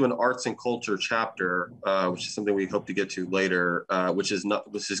want to do an arts and culture chapter, which is something we hope to get to later, which is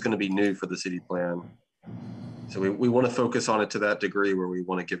going to be new for the city plan. So we want to focus on it to that degree where we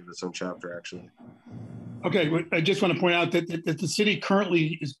want to give it its own chapter, actually. Okay, I just want to point out that the city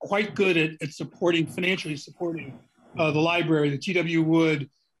currently is quite good at financially supporting the library, the T.W. Wood,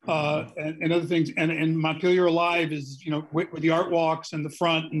 and other things. And Montpelier Alive is, with the art walks and the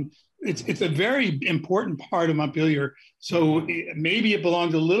front, and it's a very important part of Montpelier. So maybe it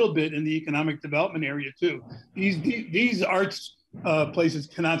belongs a little bit in the economic development area too. These arts places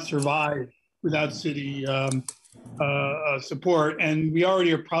cannot survive without city support, and we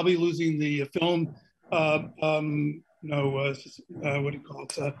already are probably losing the film. What do you call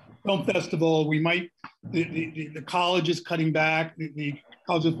it? Film festival. We might. The college is cutting back. The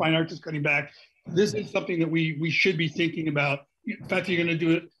College of Fine Arts is cutting back. This is something that we should be thinking about. The fact that you're going to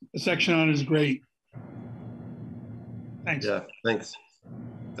do a section on is great. Thanks. Yeah. Thanks.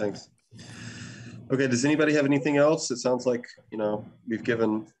 Okay. Does anybody have anything else? It sounds like we've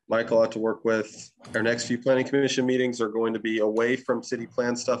given Mike a lot to work with. Our next few planning commission meetings are going to be away from city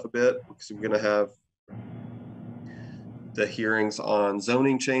plan stuff a bit because we're going to have the hearings on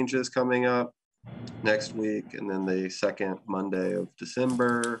zoning changes coming up next week, and then the second Monday of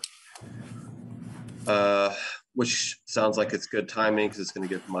December, which sounds like it's good timing because it's going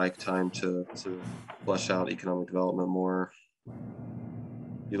to give Mike time to flesh out economic development more.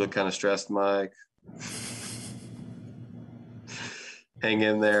 You look kind of stressed, Mike. Hang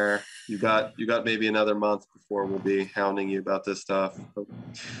in there. You got maybe another month before we'll be hounding you about this stuff.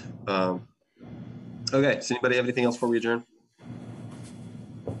 Okay, does anybody have anything else before we adjourn?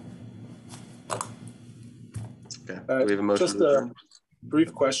 Okay, do we have a motion? Just a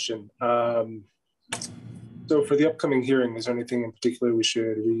brief question. So for the upcoming hearing, is there anything in particular we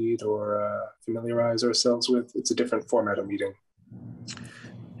should read or familiarize ourselves with? It's a different format of meeting.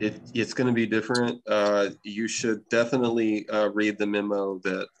 It's going to be different. You should definitely read the memo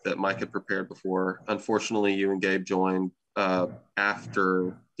that Mike had prepared before. Unfortunately, you and Gabe joined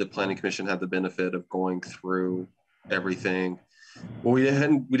after the Planning Commission had the benefit of going through everything. Well, we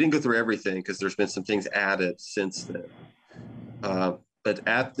didn't go through everything because there's been some things added since then. But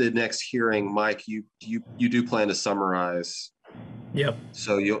at the next hearing, Mike, you do plan to summarize. Yep.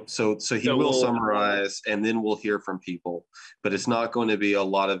 So he will summarize, and then we'll hear from people. But it's not going to be a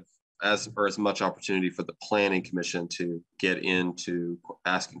lot of as much opportunity for the Planning Commission to get into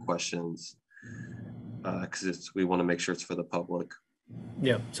asking questions because we want to make sure it's for the public.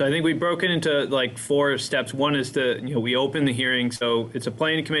 Yeah, so I think we broke it into like 4 steps. One is we open the hearing. So it's a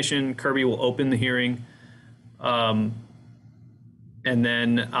planning commission. Kirby will open the hearing. And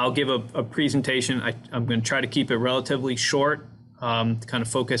then I'll give a presentation. I'm going to try to keep it relatively short, to kind of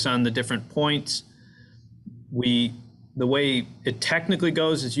focus on the different points. The way it technically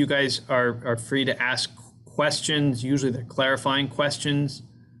goes is you guys are free to ask questions. Usually they're clarifying questions.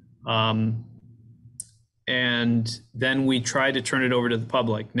 And then we try to turn it over to the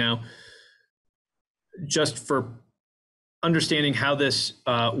public. Now, just for understanding how this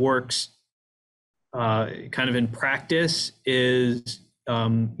works kind of in practice is,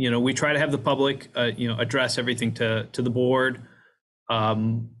 we try to have the public, address everything to the board.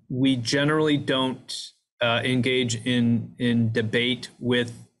 We generally don't engage in debate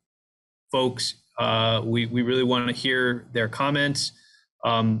with folks. We really want to hear their comments.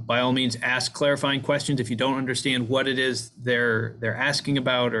 By all means, ask clarifying questions if you don't understand what it is they're asking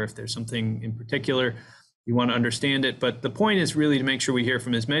about, or if there's something in particular you want to understand it. But the point is really to make sure we hear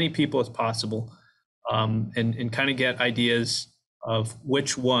from as many people as possible, and kind of get ideas of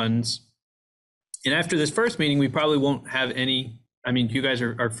which ones. And after this first meeting, we probably won't have any. I mean, you guys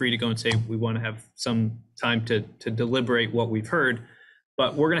are free to go and say we want to have some time to deliberate what we've heard.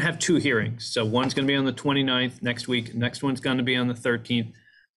 But we're going to have 2 hearings. So one's going to be on the 29th next week. Next one's going to be on the 13th.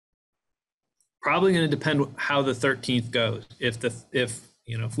 Probably going to depend how the 13th goes.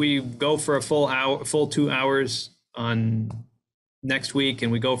 If we go for a full 2 hours on next week,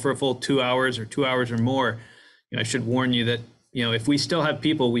 and we go for a full 2 hours or 2 hours or more, I should warn you that if we still have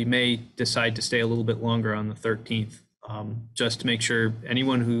people, we may decide to stay a little bit longer on the 13th, just to make sure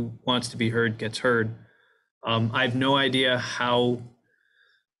anyone who wants to be heard gets heard. I have no idea how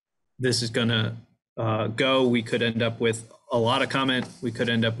this is going to go. We could end up with a lot of comment. We could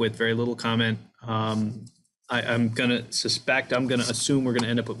end up with very little comment. I'm going to assume we're going to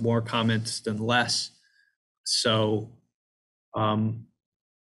end up with more comments than less. So, so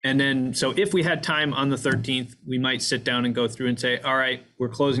if we had time on the 13th, we might sit down and go through and say, all right, we're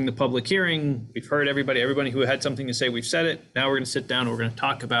closing the public hearing. We've heard everybody who had something to say, we've said it. Now we're going to sit down and we're going to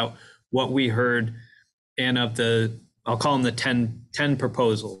talk about what we heard and of I'll call them the 10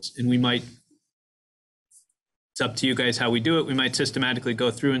 proposals. And we might, it's up to you guys how we do it. We might systematically go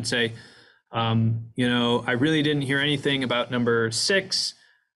through and say, I really didn't hear anything about number 6,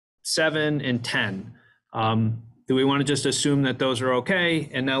 7, and 10. Do we want to just assume that those are okay?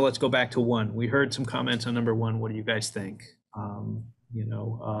 And now let's go back to 1. We heard some comments on number 1. What do you guys think? Do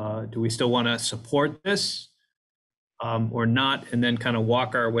we still want to support this or not? And then kind of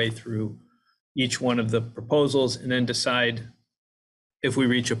walk our way through each one of the proposals and then decide if we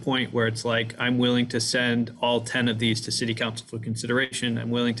reach a point where it's like, I'm willing to send all 10 of these to City Council for consideration.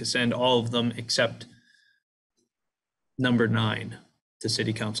 I'm willing to send all of them except number 9 to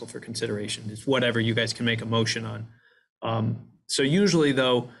City Council for consideration. It's whatever you guys can make a motion on. So usually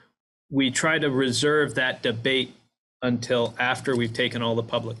though, we try to reserve that debate until after we've taken all the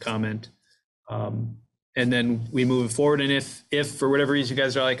public comment. And then we move forward. And if for whatever reason you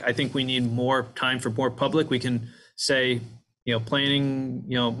guys are like, I think we need more time for more public, we can say, planning,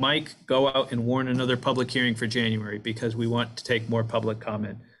 Mike, go out and warn another public hearing for January because we want to take more public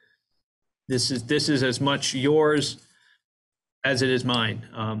comment. This is as much yours as it is mine.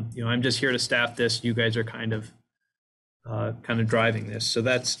 I'm just here to staff this. You guys are kind of driving this. So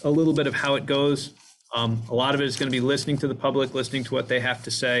that's a little bit of how it goes. A lot of it is going to be listening to the public, listening to what they have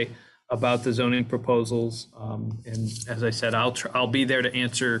to say about the zoning proposals. And as I said, I'll be there to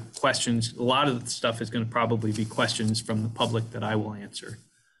answer questions. A lot of the stuff is going to probably be questions from the public that I will answer.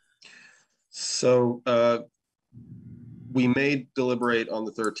 So we may deliberate on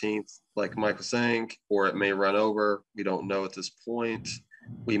the 13th, like Mike was saying, or it may run over. We don't know at this point.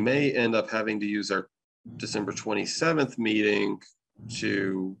 We may end up having to use our December 27th meeting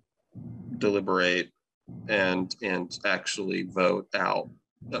to deliberate and actually vote out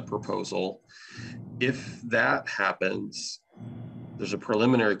a proposal. If that happens, there's a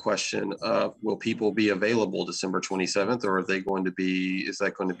preliminary question of, will people be available December 27th, or is that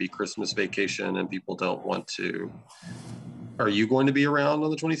going to be Christmas vacation and people don't want to? Are you going to be around on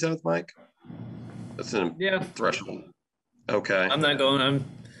the 27th, Mike? That's a threshold. Okay. I'm not going.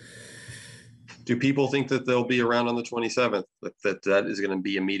 Do people think that they'll be around on the 27th? That is going to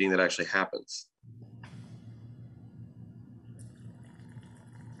be a meeting that actually happens?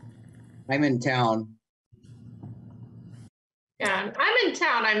 I'm in town. Yeah, I'm in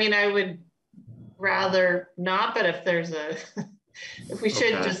town. I mean, I would rather not, but if there's if we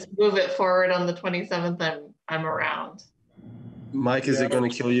should just move it forward on the 27th, I'm around. Mike, is it going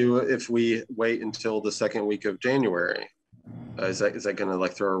to kill you if we wait until the second week of January? Is that going to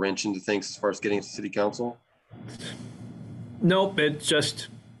throw a wrench into things as far as getting to City Council? Nope. It's just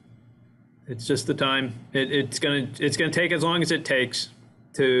the time. It's gonna take as long as it takes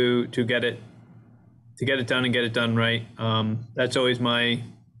to get it done and get it done right. That's always my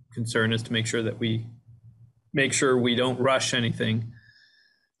concern, is to make sure we don't rush anything,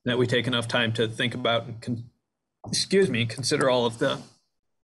 that we take enough time to think about and consider all of the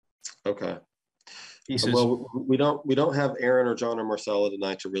pieces. Well, we don't have Aaron or John or Marcella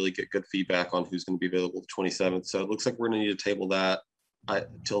tonight to really get good feedback on who's going to be available the 27th. So it looks like we're going to need to table that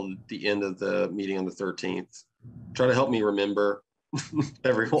till the end of the meeting on the 13th. Try to help me remember,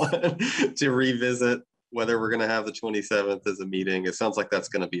 everyone, to revisit whether we're going to have the 27th as a meeting. It sounds like that's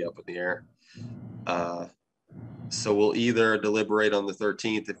going to be up in the air. So we'll either deliberate on the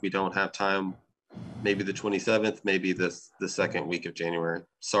 13th if we don't have time, maybe the 27th, maybe the second week of January.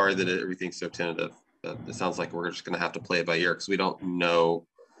 Sorry that everything's so tentative. But it sounds like we're just going to have to play it by ear because we don't know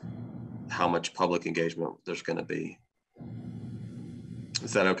how much public engagement there's going to be.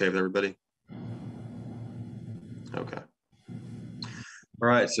 Is that okay with everybody? Okay. All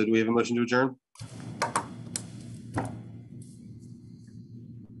right. So do we have a motion to adjourn?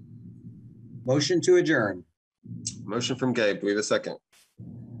 Motion to adjourn. Motion from Gabe. Do we have a second?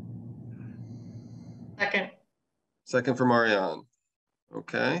 Second. Second from Ariane.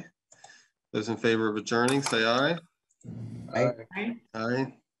 Okay. Those in favor of adjourning, say aye. Aye.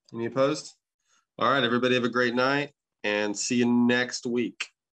 Aye. Any opposed? All right, everybody have a great night and see you next week.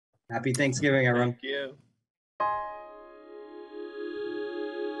 Happy Thanksgiving, everyone. Thank you.